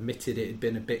sort of admitted it had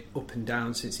been a bit up and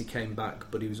down since he came back,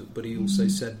 but he also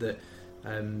said that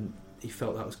he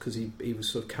felt that was because he was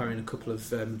sort of carrying a couple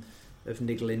of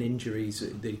niggling injuries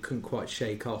that he couldn't quite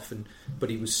shake off, but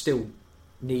he was still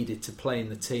needed to play in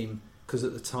the team because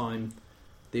at the time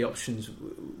the options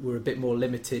were a bit more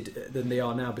limited than they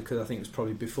are now, because I think it was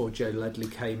probably before Joe Ledley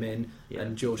came in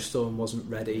and George Thorne wasn't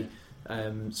ready.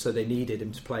 So they needed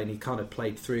him to play, and he kind of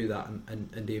played through that,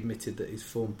 and he admitted that his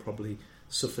form probably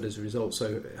suffered as a result.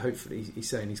 So hopefully he's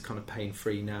saying he's kind of pain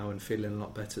free now and feeling a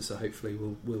lot better, so hopefully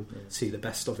we'll see the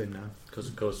best of him now. Because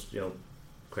of course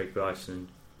Craig Bryson and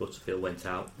Butterfield went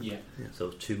out,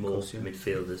 so 2 more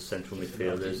midfielders, central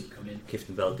midfielders.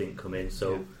 Kifton Bell didn't come in,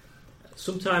 so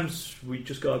sometimes we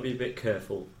just got to be a bit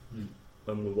careful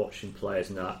when we're watching players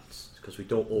and that, because we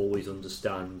don't always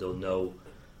understand or know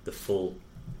the full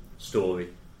story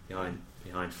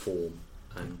behind form.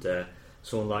 And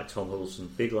someone like Tom Huddleston,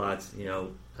 big lad,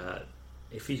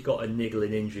 if he's got a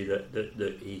niggling injury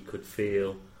that he could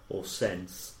feel or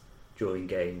sense during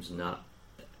games, and that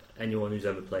anyone who's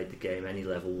ever played the game any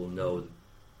level will know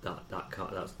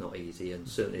that's not easy, and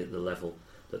certainly at the level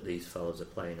that these fellas are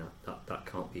playing at, that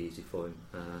can't be easy for him.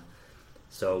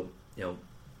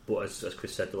 But as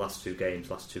Chris said, the last 2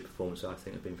 performances I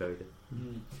think have been very good.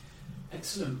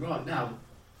 Excellent. Right, now,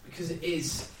 because it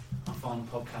is our final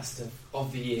podcast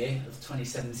of the year of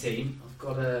 2017, I've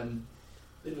got a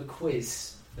bit of a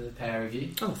quiz for the pair of you.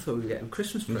 Oh, I thought we were getting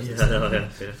Christmas presents.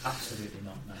 Absolutely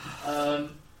not. No.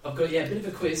 I've got a bit of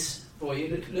a quiz for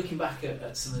you. Looking back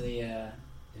at some of the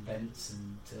events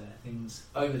and things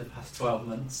over the past 12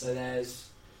 months. So there's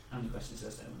how many questions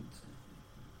is there?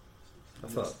 I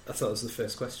thought it was the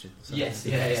first question. So. Yes,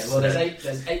 yeah. Well, there's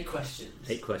 8 questions.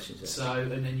 8 questions. Yeah. So,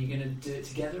 and then you're going to do it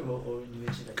together or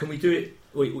individually? Can we do it?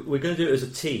 We're going to do it as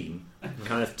a team,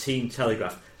 kind of team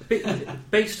telegraph,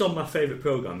 based on my favourite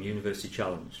programme, University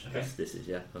Challenge. Okay. This is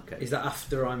okay. Is that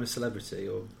after I'm a Celebrity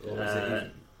or is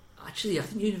it? Actually, I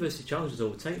think University Challenge has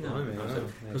overtaken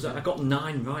that. Because I got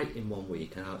 9 right in 1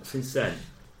 week, and since then.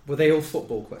 Were they all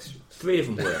football questions? 3 of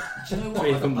them were. Do you know what?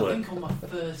 I think on my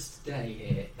first day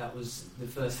here, that was the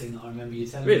first thing that I remember you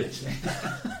telling me. Really?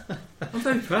 I'm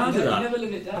very proud of that. You never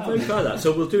live it down. I'm very proud of that.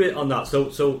 So we'll do it on that. So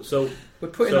we're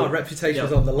putting our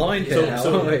reputations on the line here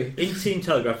now, aren't we? In Team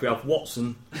Telegraph, we have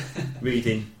Watson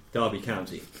reading Derby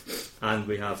County, and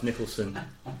we have Nicholson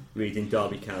reading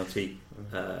Derby County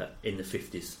in the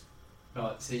 50s.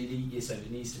 Right. So it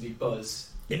needs to be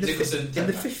Buzz in the 50s. In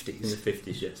the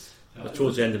 50s, yes.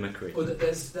 Towards the end of my career. Well,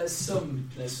 there's some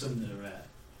that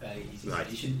are fairly easy. Right.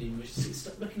 You shouldn't even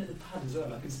stop looking at the pad as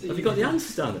well. I can see. Have you got the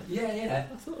answers down there? Yeah.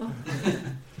 I thought.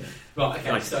 Right.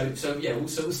 Okay. Right. So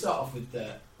we'll start off with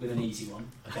an easy one.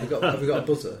 Okay. Have we got a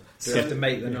buzzer? Do we have to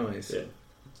make the noise? Yeah.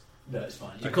 No, it's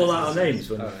fine. Do you call out our names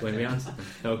when Alright, we okay. answer?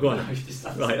 No, go on. No, just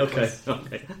answer Right. the Okay. question.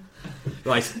 Okay.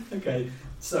 Right. Okay.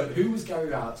 So, who was Gary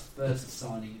Rowett's first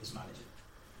signing as manager?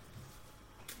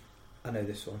 I know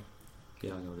this one.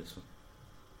 Yeah, I know this one.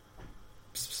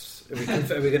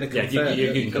 Are we going to Yeah, confirm?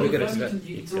 you can go Are we with gonna it. confirm?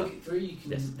 You can talk it through. You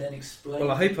can Yes. then explain.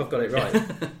 Well, I hope I've got it right.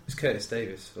 It's Curtis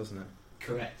Davis, wasn't it?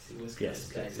 Correct. It was. Yes,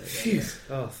 Curtis Davis.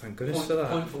 Phew. Oh, thank goodness Point, for that.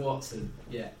 point for Watson.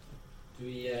 Yeah. Do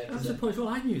we? That's the point. Well,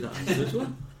 I knew that answer as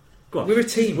well. Go on. We're a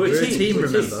team. We're a We're a team. team, We're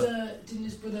a team. remember? Didn't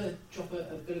his brother drop a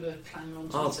bit of a clanger on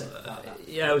Oh, Twitter about that?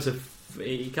 yeah, it was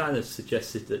he kind of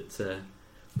suggested that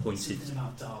pointed. Something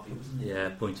about Derby, wasn't it? Yeah,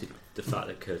 pointed the fact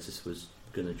that Curtis was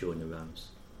going to join the Rams.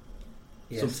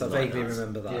 Yes, I something like vaguely that.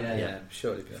 remember that. Yeah. Yeah,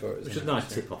 shortly before it was Which is a announced,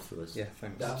 nice yeah. tip off for us. Yeah,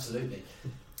 thanks. Absolutely.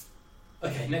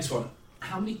 Okay, next one.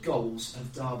 How many goals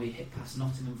have Derby hit past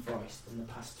Nottingham Forest in the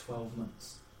past 12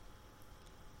 months?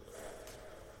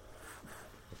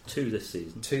 2 this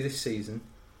season. 2 this season.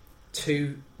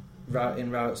 2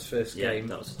 in Rowett's first Yeah, game.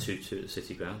 that was a 2-2 at the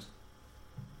City Ground.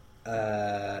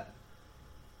 And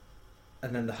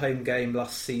then the home game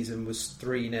last season was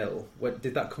 3-0.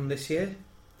 Did that come this year?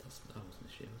 That wasn't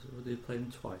this year. Was it? They played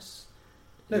them twice.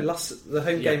 No, the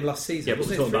home Yeah. game last season. Yeah, but we're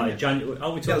wasn't talking it about in January.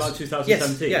 Are we talking Yes. about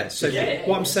 2017? Yes, yeah. So Yeah.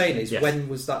 what I'm saying is, Yes. when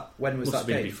was that? When was Must that have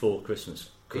been game? before Christmas.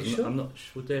 Are you 'Cause sure? I'm not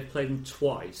sure. Would they have played them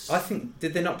twice? I think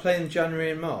did they not play in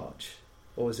January and March,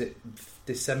 or was it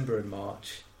December and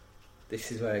March? This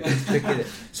is where it gets tricky.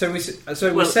 So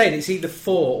we're Well- saying it's either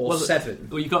 4 or well, 7.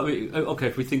 Well, you got okay.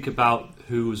 If we think about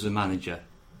who was the manager,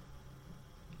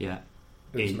 yeah,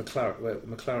 It was in- McLaren. Well,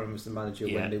 McLaren was the manager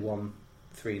Yeah. when they won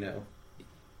 3-0.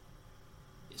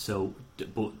 So,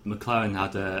 but McLaren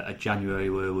had a January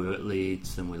where we were at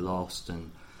Leeds and we lost,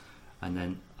 and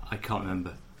then I can't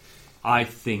remember. I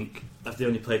think if they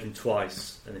only played them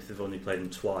twice, and if they've only played them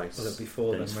twice, Well, it'd be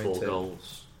 4 then then, it's won't 4 it?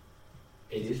 goals.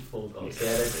 It is 4 goals. Yeah.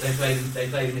 Yeah, they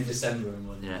played him in December and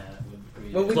won. Yeah.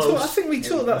 Well, Close. I think we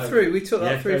talked that through. We talked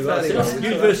that through very well. fairly That's well. a We talked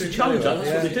universal that through challenge. fairly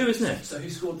That's well. what they do, isn't it? So who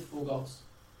scored the 4 goals?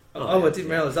 Oh, I didn't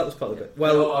realise that was part of it.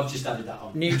 Well, Well, I've just added that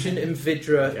on. Nugent and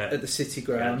Vidra Yeah. at the City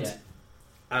Ground, Yeah.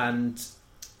 and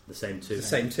The same 2. the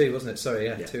same 2, wasn't it? Sorry,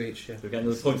 yeah, Yeah. 2 each. Yeah. Do we get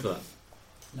another point for that?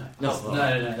 No, No.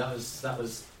 no. That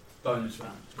was bonus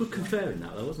round. Good comparing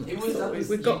that, though, wasn't it? It was. That was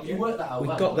We got- you worked that out. we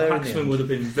well. got there in the Paxman end. would have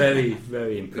been very,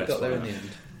 very We impressed. got there by in the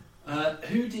that. end.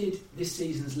 Who did this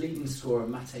season's leading scorer,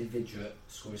 Mate Vidra,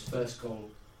 score his first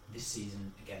goal this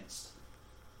season against?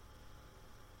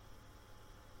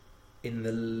 In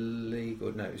the league,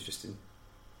 or no, it was just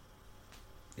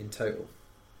in total.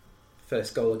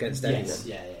 First goal against anyone. Yes,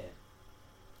 yeah.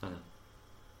 I know.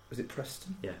 Was it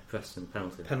Preston? Yeah, Preston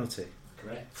penalty. Penalty.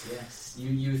 Correct. Yes.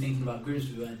 You were thinking about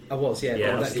Grimsby, weren't you? I was, yeah. Yeah,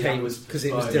 but obviously that came that was because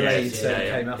it was postponed. delayed, Yes, so yeah, it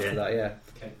yeah, came after yeah. that. Yeah,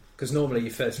 Okay. because normally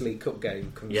your first League Cup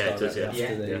game comes Yeah, it does, directly yeah.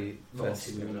 after Yeah. the Well, first.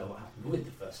 obviously we all know what happened with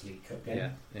the first League Cup game.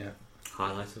 Yeah.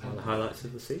 One of the highlights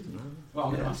of the season. Aren't Well,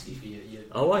 I'm going to Yeah. ask you for your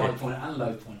Oh, are high you? point and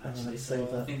low point actually, let's so save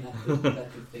I that. think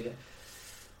that could figure.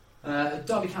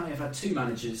 Derby County have had 2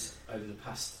 managers over the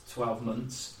past 12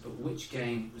 months, but which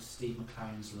game was Steve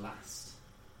McLaren's last?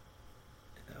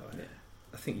 Yeah.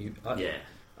 I think you. Yeah.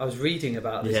 I was reading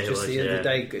about this Yeah, it just was, the other yeah.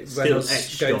 day when Still I was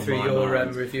etched going on through my your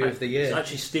mind. review of the year.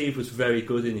 Actually, Steve was very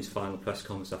good in his final press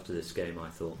conference after this game, I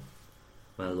thought.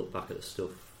 When I look back at the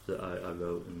stuff that I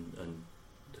wrote and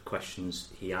the questions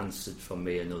he answered from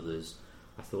me and others,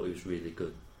 I thought he was really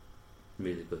good.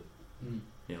 Really good. Mm.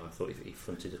 You know, I thought he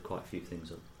fronted quite a few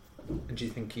things up. And do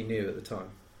you think he knew at the time?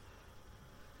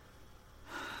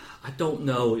 I don't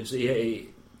know. It was, he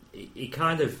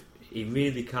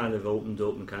really kind of opened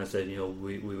up and kind of said, you know,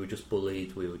 we were just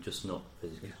bullied. We were just not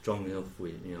strong enough.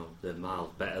 They're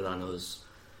miles better than us.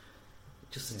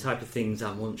 Just the type of things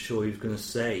I wasn't sure he was going to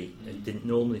say and didn't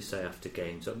normally say after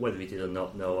games. Whether he did or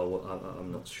not, no,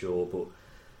 I'm not sure. But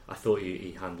I thought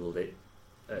he handled it.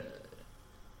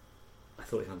 I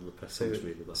thought he handled the press conference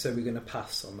really well. So we're going to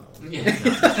pass on that one.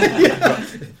 Yeah.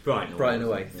 Brighton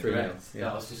away, 3-0. Correct.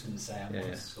 Yeah. I was just going to say I Yeah, wanted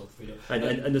yeah. to score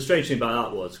 3-0. And the strange thing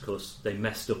about that was, of course, they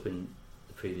messed up in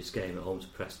the previous game at home to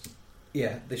Preston.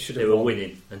 Yeah, they should They have were won.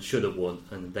 winning and should have won,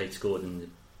 and they scored in the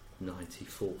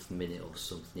 94th minute or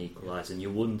something, equalised. And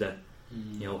you wonder,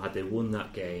 you know, had they won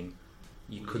that game,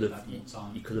 you Would could you have have more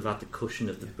time? you could have had the cushion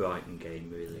of the Brighton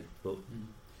game, really. But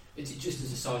Just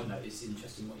as a side note, it's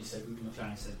interesting what you said.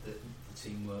 McLaren said that the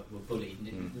team were bullied, and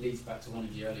it leads back to one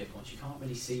of your earlier points. You can't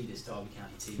really see this Derby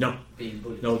County team being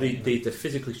bullied. No, they're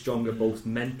physically stronger, both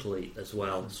mentally as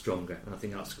well, stronger. And I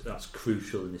think that's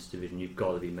crucial in this division. You've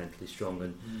got to be mentally strong.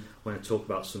 And when I talk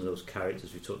about some of those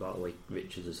characters, we talk about the way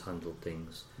Richards has handled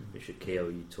things. Richard Keogh,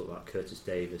 you talk about Curtis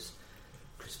Davis,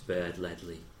 Chris Baird,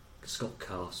 Ledley, Scott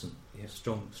Carson. Yeah,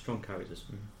 strong characters.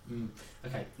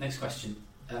 Okay, next question.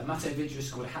 Matteo Vidra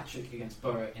scored a hat-trick against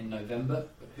Borough in November,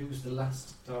 but who was the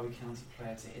last Derby County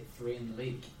player to hit 3 in the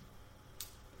league?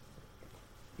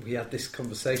 We had this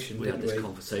conversation, didn't we? Have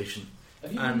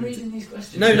you been reading these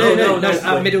questions? No.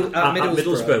 At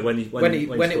Middlesbrough, when it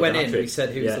went in, we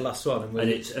said who was the last one, and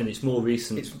it's more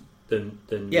recent than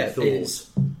we thought.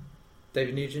 It's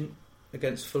David Nugent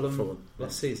against Fulham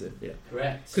last season. Yeah,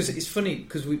 correct. Because it's funny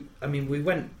because we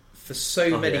went for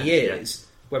so many years.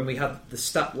 When we had the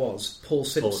stat was Paul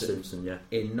Simpson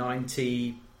in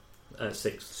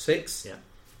 96,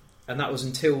 and that was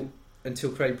until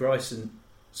Craig Bryson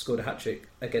scored a hat-trick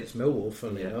against Millwall,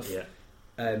 funnily enough,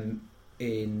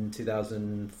 in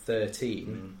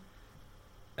 2013,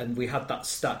 and we had that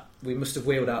stat. We must have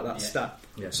wheeled out that stat.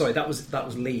 Yeah. Sorry, that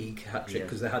was league hat-trick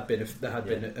because there had been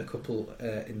a couple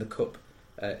in the cup.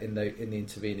 In the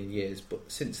intervening years, but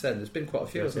since then there's been quite a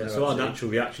few. So our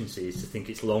natural reaction is to think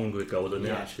it's longer ago than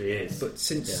it actually is. But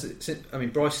since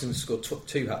Bryson scored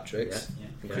 2 hat tricks.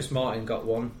 Chris Martin got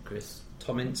one.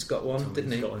 Tom Ince got one,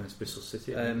 didn't he? Got one against Bristol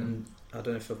City. I don't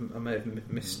know if I may have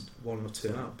missed one or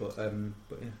two out, but yeah. And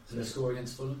the score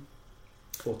against Fulham?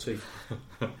 4-2.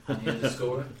 And the other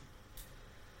scorer?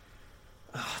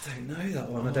 I don't know that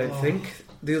one. I don't think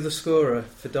the other scorer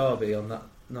for Derby on that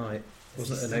night.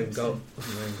 Wasn't an own goal.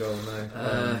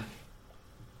 No.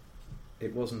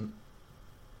 It wasn't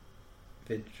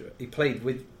Vidra.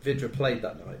 Vidra played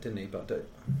that night, didn't he? But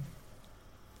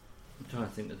I'm trying to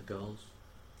think of the goals.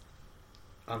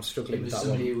 I'm struggling with that one.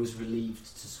 Somebody who was relieved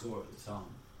to score at the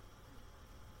time.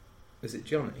 Was it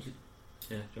Johnny?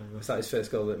 Yeah, Johnny. Was that his first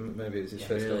goal? Maybe it was his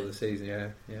first goal of the season.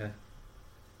 Yeah.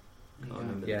 I can't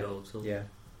remember the goal. Yeah,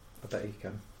 I bet he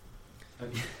can.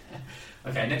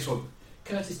 Okay, next one.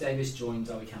 Curtis Davis joined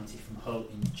Derby County from Hull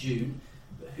in June,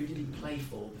 but who did he play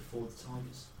for before the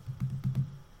Tigers?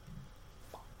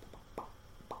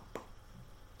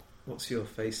 What's your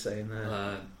face saying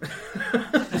there?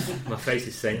 My face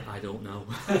is saying I don't know.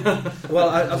 Well,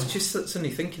 I was just suddenly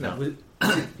thinking that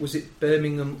was it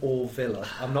Birmingham or Villa?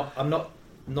 I'm not.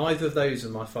 Neither of those are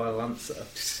my final answer.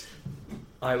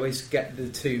 I always get the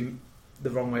two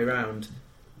the wrong way round.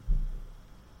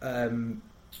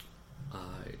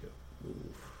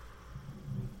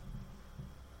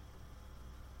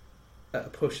 At a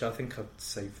push, I think I'd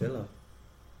say Villa.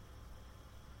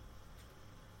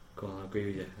 Go on, I agree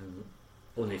with you.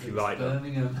 Only if you're right.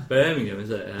 Birmingham, is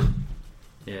it?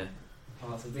 Yeah.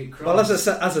 Oh, it's a big cross. Well, as I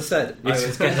said,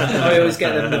 I always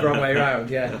get them the wrong way round.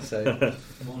 Yeah. So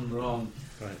one wrong.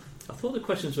 Right. I thought the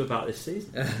questions were about this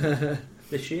season.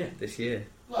 This year.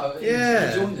 Well, you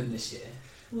joined them this year.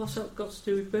 What's that got to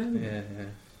do with Birmingham? Yeah.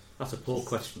 That's a poor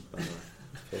question, by the way.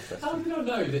 How did I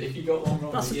know that if you got one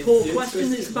wrong? That's a poor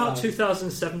question. It's about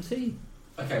 2017.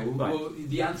 Okay, well,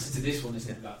 the answer to this one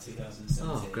isn't about 2017.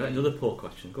 Oh, great. Another poor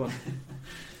question. Go on.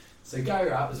 So Gary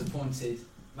Rat was appointed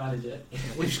manager.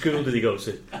 Which school did he go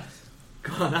to?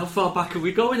 Go on, how far back are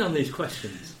we going on these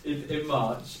questions? In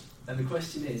March. And the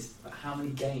question is, how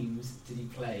many games did he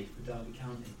play for Derby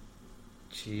County?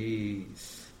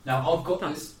 Jeez. Now, I've got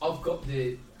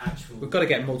the actual... We've got to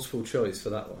get multiple choice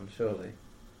for that one, surely.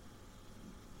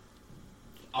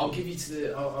 I'll give you to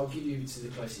the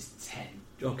closest 10.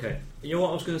 Okay. You know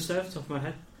what I was going to say off the top of my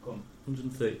head? Go on.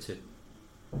 132.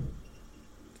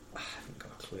 I haven't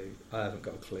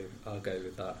got a clue. I'll go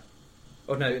with that.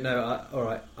 Oh no. All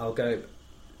right. I'll go.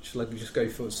 Shall I just go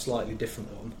for a slightly different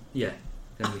one? Yeah.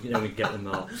 Then we get them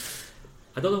all.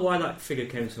 I don't know why that figure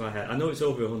came to my head. I know it's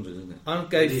over 100, isn't it? I'm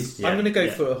going to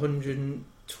go for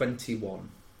 121.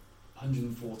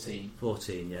 114.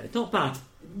 14. Yeah. Not bad.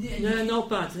 Yeah, not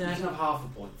bad. Yeah. You can have half a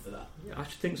point for that. Yeah, I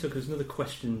should think so because another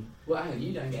question. Well, hang on,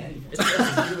 you don't get any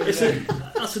points.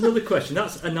 That's another question.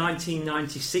 That's a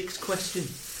 1996 question.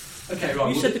 Okay, right.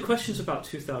 You said the question's about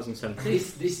 2017.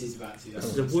 This is about 2017. This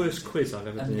is the worst quiz I've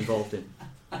ever been involved in.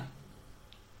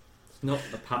 It's not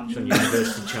a patch on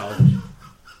University Challenge.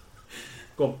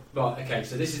 Go on. Right. Okay.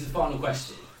 So this is the final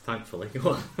question. Thankfully,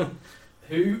 go on.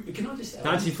 Who can I just say?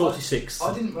 1946.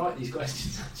 I didn't write these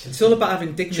questions. Actually. It's all about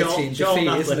having dignity and defeat,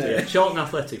 isn't it? Charlton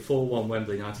Athletic 4-1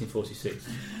 Wembley 1946.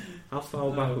 How far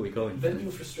back are we going? Vent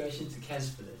your frustration to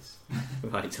Kes for this.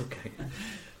 Right. Okay.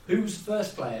 Who was the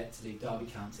first player to leave Derby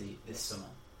County this summer?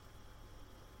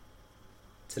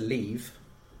 to leave.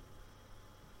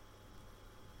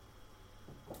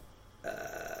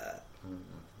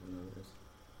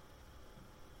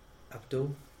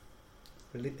 Abdul.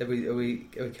 Really? Are we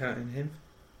counting him?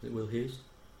 Is it Will Hughes?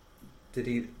 Did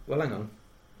he? Well, hang on.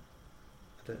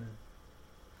 I don't know.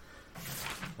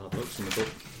 Books in the book.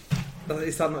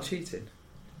 Is that not cheating?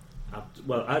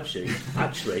 Well, actually,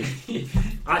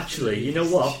 you know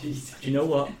what? Do you know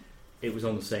what? It was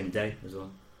on the same day as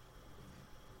well.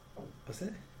 Was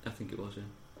it? I think it was.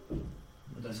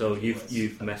 Yeah. So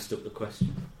you've messed up the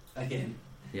question again.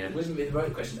 Yeah. It wasn't the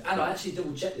right question. And I actually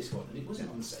double checked this one, and it wasn't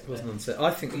on the same. It wasn't on the same.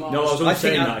 I think. No, I was only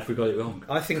saying that if we got it wrong.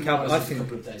 I think. I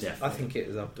think it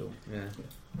was Abdul. Yeah.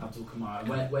 Abdul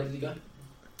Kamara. Where did he go?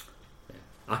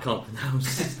 I can't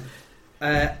pronounce.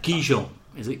 Guijon.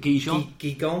 Is it Guijon?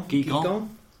 Guigon.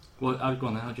 Well, go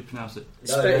on then. How do you pronounce it?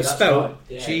 Spelled right.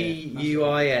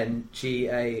 Guingamp.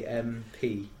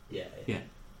 Yeah.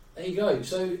 There you go.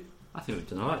 So I think we've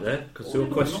done all right there because there were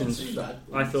questions.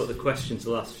 I thought the questions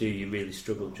the last few you really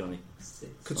struggled, Johnny.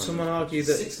 Could someone argue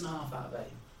that 6.5 out of 8?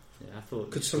 Yeah, I thought.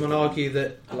 Could someone argue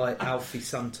that like Alfie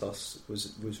Santos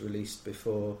was released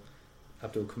before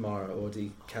Abdul Kamara, or do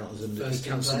he count as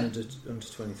under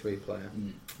 23 player?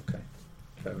 Okay,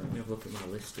 fair enough. Let me have a look at my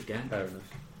list again. Fair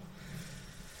enough.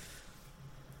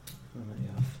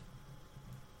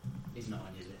 He's not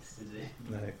on your list, is he?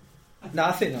 No,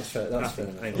 I think that's fair. That's fair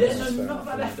enough. Not a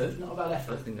bad effort. Not a bad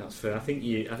effort. I think that's fair. I think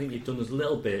you've done us a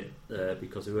little bit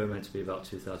because they were meant to be about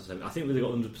 2007. I think we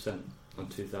got 100% on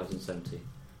 2017.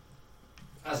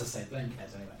 As I say, blame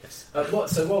cares anyway. Yes.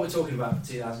 So what we're talking about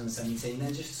for 2017,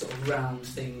 then, just to sort of round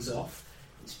things off,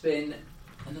 it's been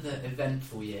another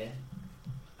eventful year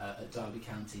at Derby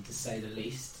County, to say the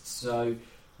least. So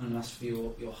I'm going to ask for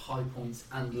your high points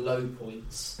and low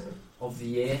points of the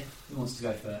year. Who wants to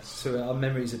go first? So our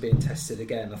memories are being tested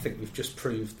again. I think we've just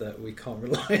proved that we can't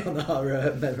rely on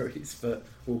our memories, but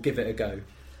we'll give it a go.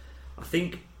 I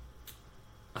think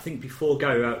before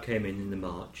Gary Rowett came in the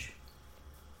March,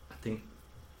 I think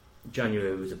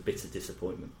January was a bitter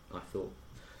disappointment. I thought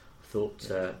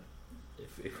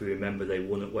if we remember, they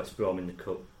won at West Brom in the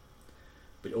Cup,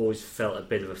 but it always felt a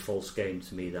bit of a false game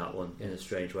to me, that one, in a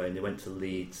strange way. And they went to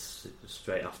Leeds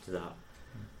straight after that,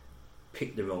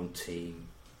 picked the wrong team,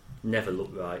 never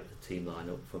looked right, the team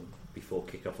line-up from before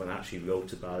kick-off. When I actually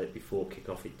wrote about it before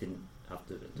kick-off, it didn't have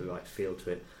the right feel to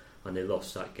it, and they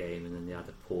lost that game, and then they had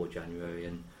a poor January,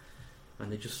 and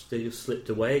they just slipped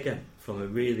away again from a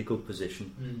really good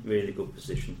position.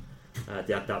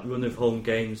 They had that run of home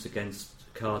games against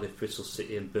Cardiff, Bristol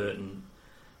City and Burton.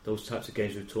 Those types of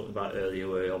games we were talking about earlier,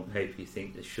 where on paper you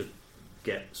think they should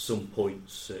get some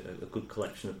points, a good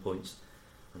collection of points,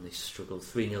 and they struggled.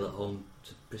 3-0 at home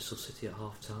to Bristol City at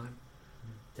half-time.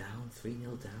 Down,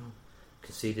 3-0 down.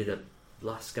 Conceded a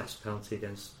last gasp penalty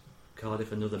against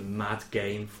Cardiff, another mad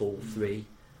game, 4-3.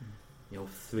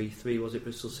 3-3 was it,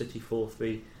 Bristol City,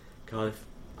 4-3 Cardiff.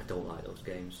 I don't like those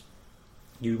games.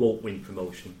 You won't win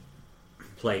promotion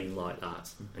playing like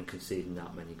that and conceding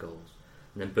that many goals.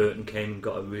 And then Burton came and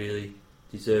got a really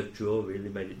deserved draw, really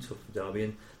made it tough for Derby,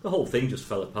 and the whole thing just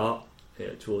fell apart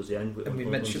towards the end. And we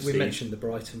mentioned the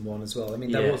Brighton one as well. I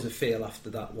mean, there was a feel after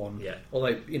that one. Yeah.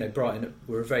 Although Brighton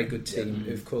were a very good team,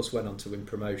 who of course went on to win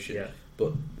promotion. Yeah.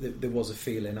 But there was a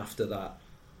feeling after that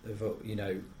of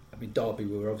Derby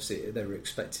were they were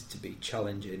expected to be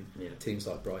challenging teams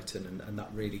like Brighton, and that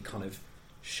really kind of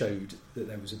showed that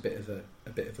there was a bit of a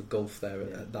gulf there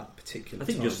at that particular time. I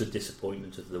think just the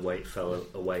disappointment of the way it fell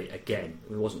away again.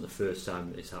 It wasn't the first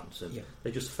time that this happened to them. Yeah. They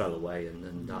just fell away,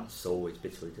 and that's always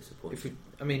bitterly disappointing.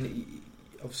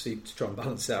 Obviously, to try and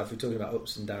balance it out, if we're talking about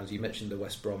ups and downs, you mentioned the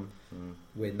West Brom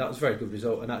win. That was a very good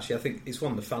result, and actually I think it's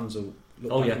one the fans will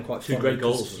look back and quite two great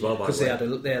goals as well, because they had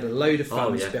a load of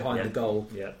fans behind the goal.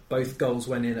 Yeah. Both goals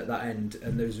went in at that end,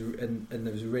 and there was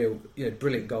a real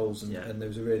brilliant goals, and there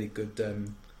was a really good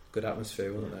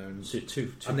atmosphere, wasn't there? And two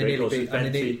great goals.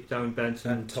 Darren Bent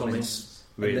and Thomas,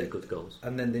 really good goals.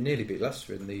 And then they nearly beat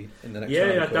Leicester in the next round.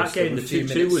 Yeah, that game, the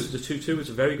 2-2 was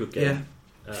a very good game. Yeah.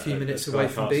 A few minutes away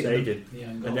from beating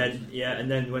them. And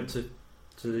then went to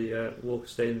the Walker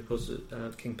Stadium because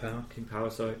King Power,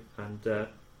 and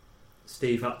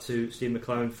Steve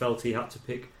McLaren felt he had to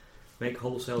make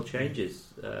wholesale changes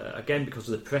again because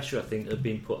of the pressure I think that had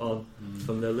been put on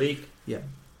from the league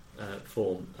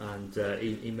form, and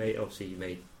he made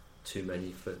too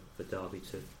many for Derby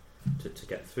to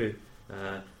get through.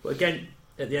 But again,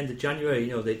 at the end of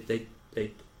January,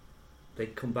 they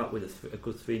come back with a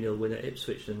good 3-0 win at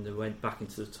Ipswich, and they went back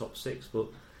into the top 6, but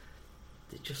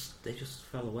they just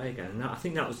fell away again. And I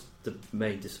think that was the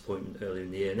main disappointment earlier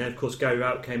in the year. And then, of course, Gary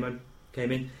Rowett came in,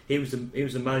 came in. He was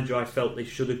the manager I felt they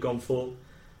should have gone for.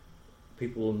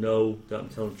 People will know that I'm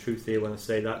telling the truth here when I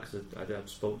say that, because I've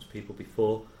spoken to people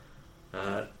before.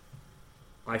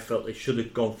 I felt they should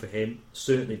have gone for him,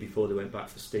 certainly before they went back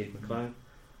for Steve McLaren.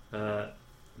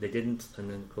 They didn't, and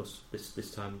then of course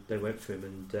this time they went for him,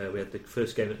 and we had the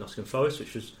first game at Nottingham Forest,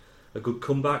 which was a good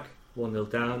comeback,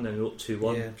 1-0 down, then up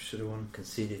 2-1. Yeah, should have won.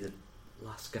 Conceded a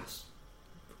last gasp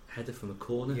header from a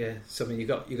corner. Yeah, so I mean you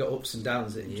got ups and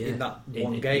downs in that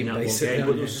one in game, that basically. One game.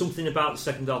 But there was something about the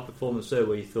second half performance there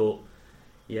where you thought,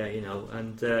 yeah,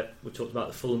 and we talked about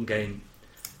the Fulham game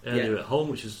earlier at home,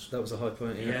 which was that was a high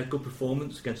point. Yeah, good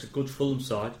performance against a good Fulham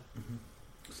side.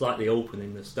 Slightly open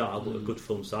in the start, but a good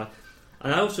Fulham side.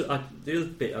 And the other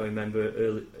bit I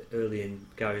remember early in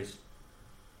Gary's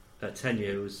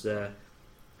tenure was the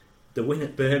win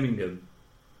at Birmingham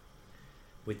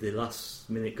with the last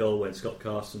minute goal when Scott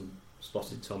Carson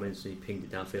spotted Tom Ince and he pinged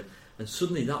it downfield, and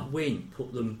suddenly that win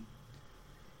put them.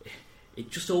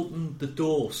 It just opened the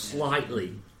door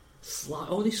slightly,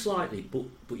 only slightly, but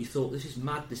you thought, this is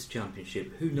mad, this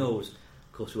championship. Who knows?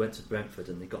 Of course, we went to Brentford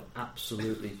and they got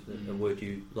absolutely, a word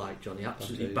you like, Johnny,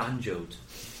 absolutely banjoed.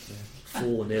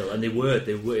 4-0, and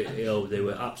they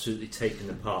were absolutely taken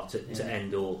apart to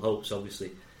end all hopes,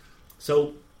 obviously.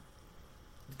 So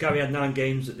Gary had 9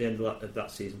 games at the end of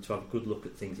that season to have a good look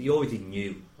at things. He already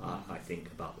knew, I think,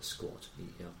 about the squad.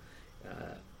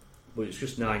 But it's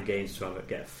just 9 games to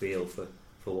get a feel for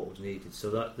what was needed.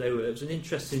 So it was an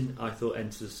interesting, I thought,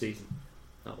 end to the season.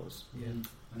 That was. Yeah.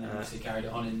 And then obviously carried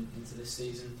it on into this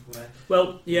season where...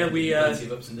 Well, yeah, we... plenty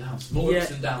of ups and downs. More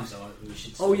ups and downs, though, we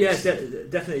should say. Oh, yeah,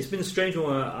 definitely. It's been a strange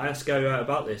one. I asked Gary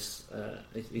about this,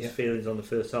 his feelings on the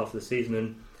first half of the season,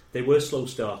 and they were slow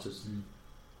starters.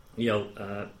 We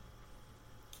went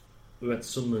to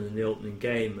Sunderland in the opening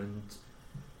game, and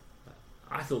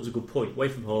I thought it was a good point. Away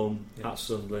from home, at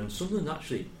Sunderland. Sunderland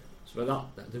actually...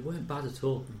 they weren't bad at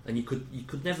all, and you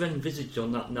could never envisage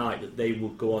on that night that they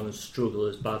would go on and struggle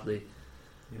as badly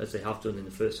as they have done in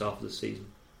the first half of the season.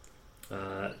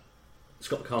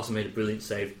 Scott Carson made a brilliant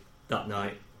save that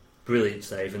night,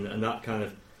 and that kind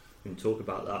of, we can talk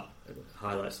about that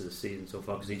highlights of the season so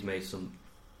far, because he's made some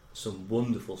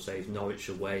wonderful saves. Norwich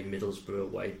away, Middlesbrough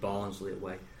away, Barnsley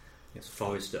away,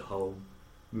 Forest at home,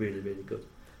 really really good.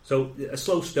 So a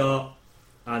slow start,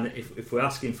 and if we're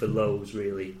asking for lows,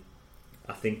 really,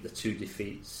 I think the 2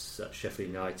 defeats at Sheffield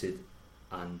United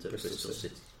and at Bristol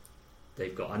City.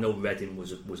 They've got. I know Reading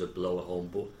was a blow at home,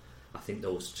 but I think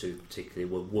those 2 particularly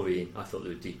were worrying. I thought they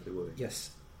were deeply worrying.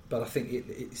 Yes, but I think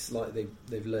it's like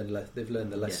they've learned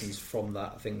the lessons from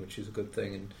that. I think, which is a good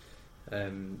thing.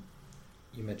 And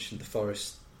you mentioned the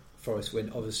Forest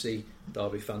win. Obviously,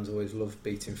 Derby fans always love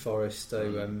beating Forest.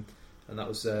 So and that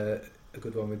was a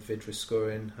good one with Vidra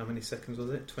scoring. How many seconds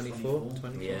was it? 24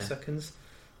 seconds.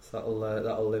 So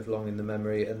that'll live long in the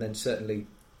memory. And then certainly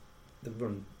the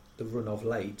run of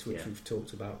late, which we've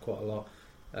talked about quite a lot.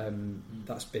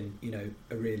 That's been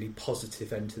a really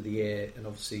positive end to the year, and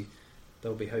obviously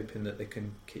they'll be hoping that they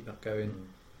can keep that going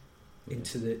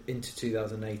into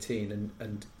 2018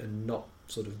 and not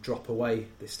sort of drop away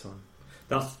this time.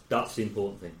 That's the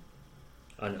important thing.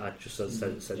 And I just as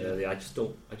I said earlier, I just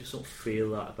don't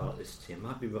feel that about this team. I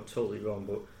might be totally wrong,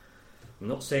 but I'm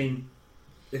not saying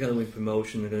they're going to win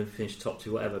promotion, they're going to finish top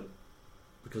 2, whatever,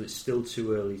 because it's still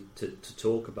too early to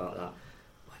talk about that.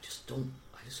 But I just don't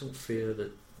feel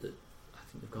that I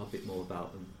think they've got a bit more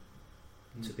about them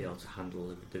to be able to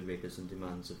handle the rigours and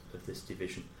demands of this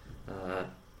division.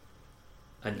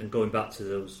 And going back to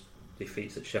those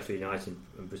defeats at Sheffield United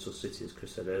and Bristol City, as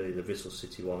Chris said earlier, the Bristol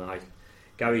City one,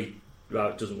 Gary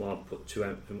doesn't want to put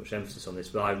too much emphasis on this,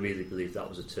 but I really believe that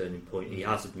was a turning point. He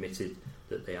has admitted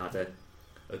that they had a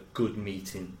good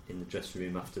meeting in the dressing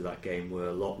room after that game, where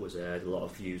a lot was heard, a lot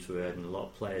of views were heard, and a lot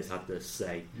of players had their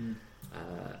say.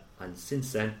 And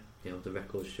since then, the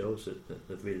record shows that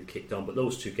they've really kicked on. But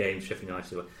those 2 games,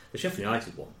 the Sheffield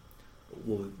United one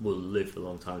will live for a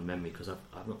long time in memory, because I'm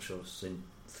not sure I've seen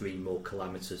 3 more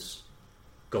calamitous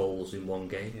goals in one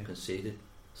game conceded.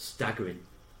 Staggering.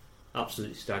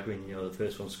 Absolutely staggering. The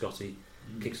first one, Scotty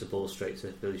kicks the ball straight to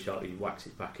Billy Sharp, he whacks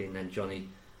it back in, then Johnny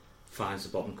finds the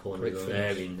bottom corner with an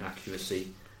erring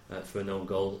accuracy for a known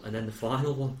goal, and then the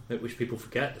final one, which people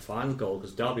forget, the final goal,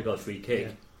 because Derby got a free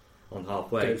kick on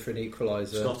halfway. Go for an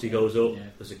equaliser. Scotty goes up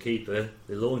as a keeper,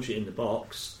 they launch it in the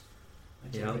box,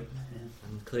 and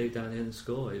clear it down the end and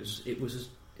score. It was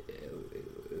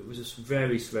a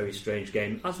very, very strange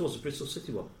game, as was the Bristol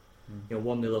City one.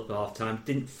 1-0 up at half time,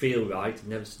 didn't feel right, it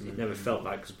never felt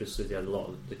right, because Bristol City had a lot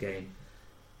of the game,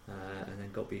 and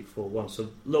then got beat 4-1. So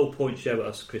low point share, but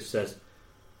as Chris says,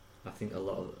 I think a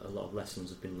lot of lessons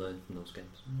have been learned from those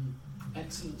games.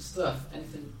 Excellent stuff.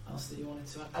 Anything else that you wanted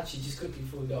to add? Actually, just quickly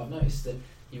before we go, I've noticed that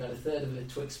you've had a third of a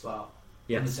Twix bar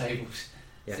on the tables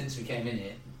since we came in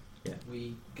here. Yeah.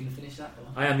 We going to finish that?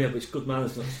 Or? I am, but it's good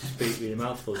manners not to speak with your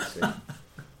mouth full, you see.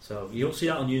 So you don't see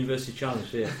that on University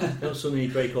Challenge, do you? You don't suddenly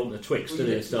break open a Twix, do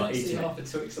they, and start eating it. You don't see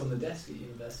half a Twix on the desk at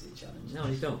University Challenge. No,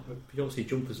 you don't. You don't see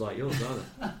jumpers like yours,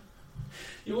 either.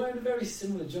 You're wearing a very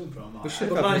similar jumper on mine.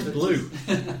 But mine's blue.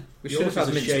 We should have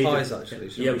had mince pies, actually.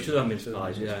 Yeah, we should have mince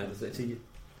pies, yeah.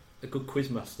 A good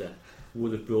quizmaster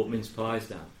would have brought mince pies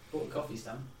down. Bought a coffee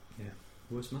stamp. Yeah.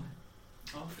 Where's mine?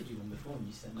 I offered you one before and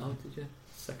you said no. Oh, did you?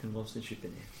 Second one since you've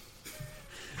been here.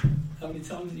 How many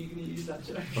times are you going to use that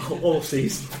joke? All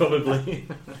season, probably.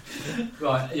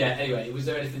 Right, yeah, anyway, was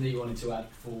there anything that you wanted to add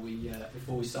before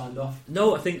we signed off?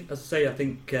 No, I think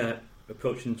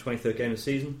approaching the 23rd game of the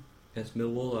season against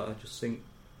Millwall, I just think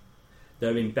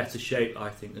they're in better shape, I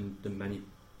think, than many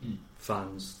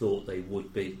fans thought they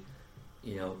would be.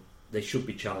 You know, they should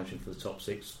be challenging for the top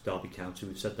six, Derby County,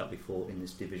 we've said that before in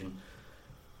this division.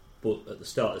 But at the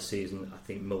start of the season, I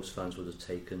think most fans would have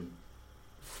taken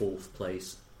 4th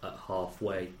place at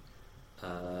halfway,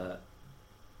 and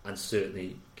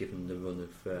certainly given the run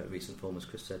of recent form, as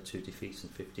Chris said, 2 defeats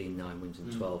and 15, 9 wins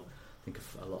and 12, I think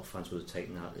a lot of fans would have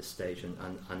taken that at this stage, and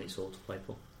it's all to play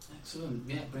for. Excellent.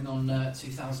 Yeah, bring on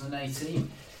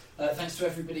 2018. Thanks to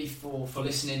everybody for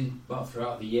listening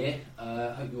throughout the year.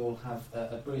 Hope you all have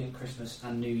a brilliant Christmas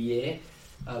and New Year.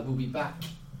 We'll be back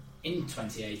in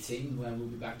 2018, where we'll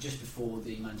be back just before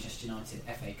the Manchester United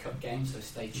FA Cup game, so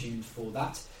stay tuned for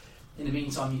that. In the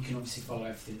meantime, you can obviously follow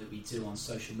everything that we do on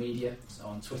social media, so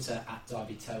on Twitter at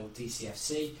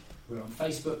DerbyTaleDCFC. We're on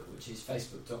Facebook, which is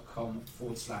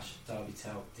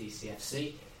facebook.com/DerbyTaleDCFC.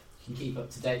 You can keep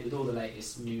up to date with all the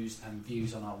latest news and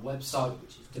views on our website,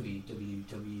 which is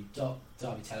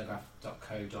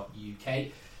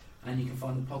www.derbytelegraph.co.uk. And you can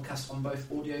find the podcast on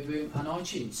both Audio Boom and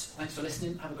iTunes. Thanks for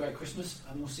listening, have a great Christmas,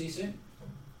 and we'll see you soon.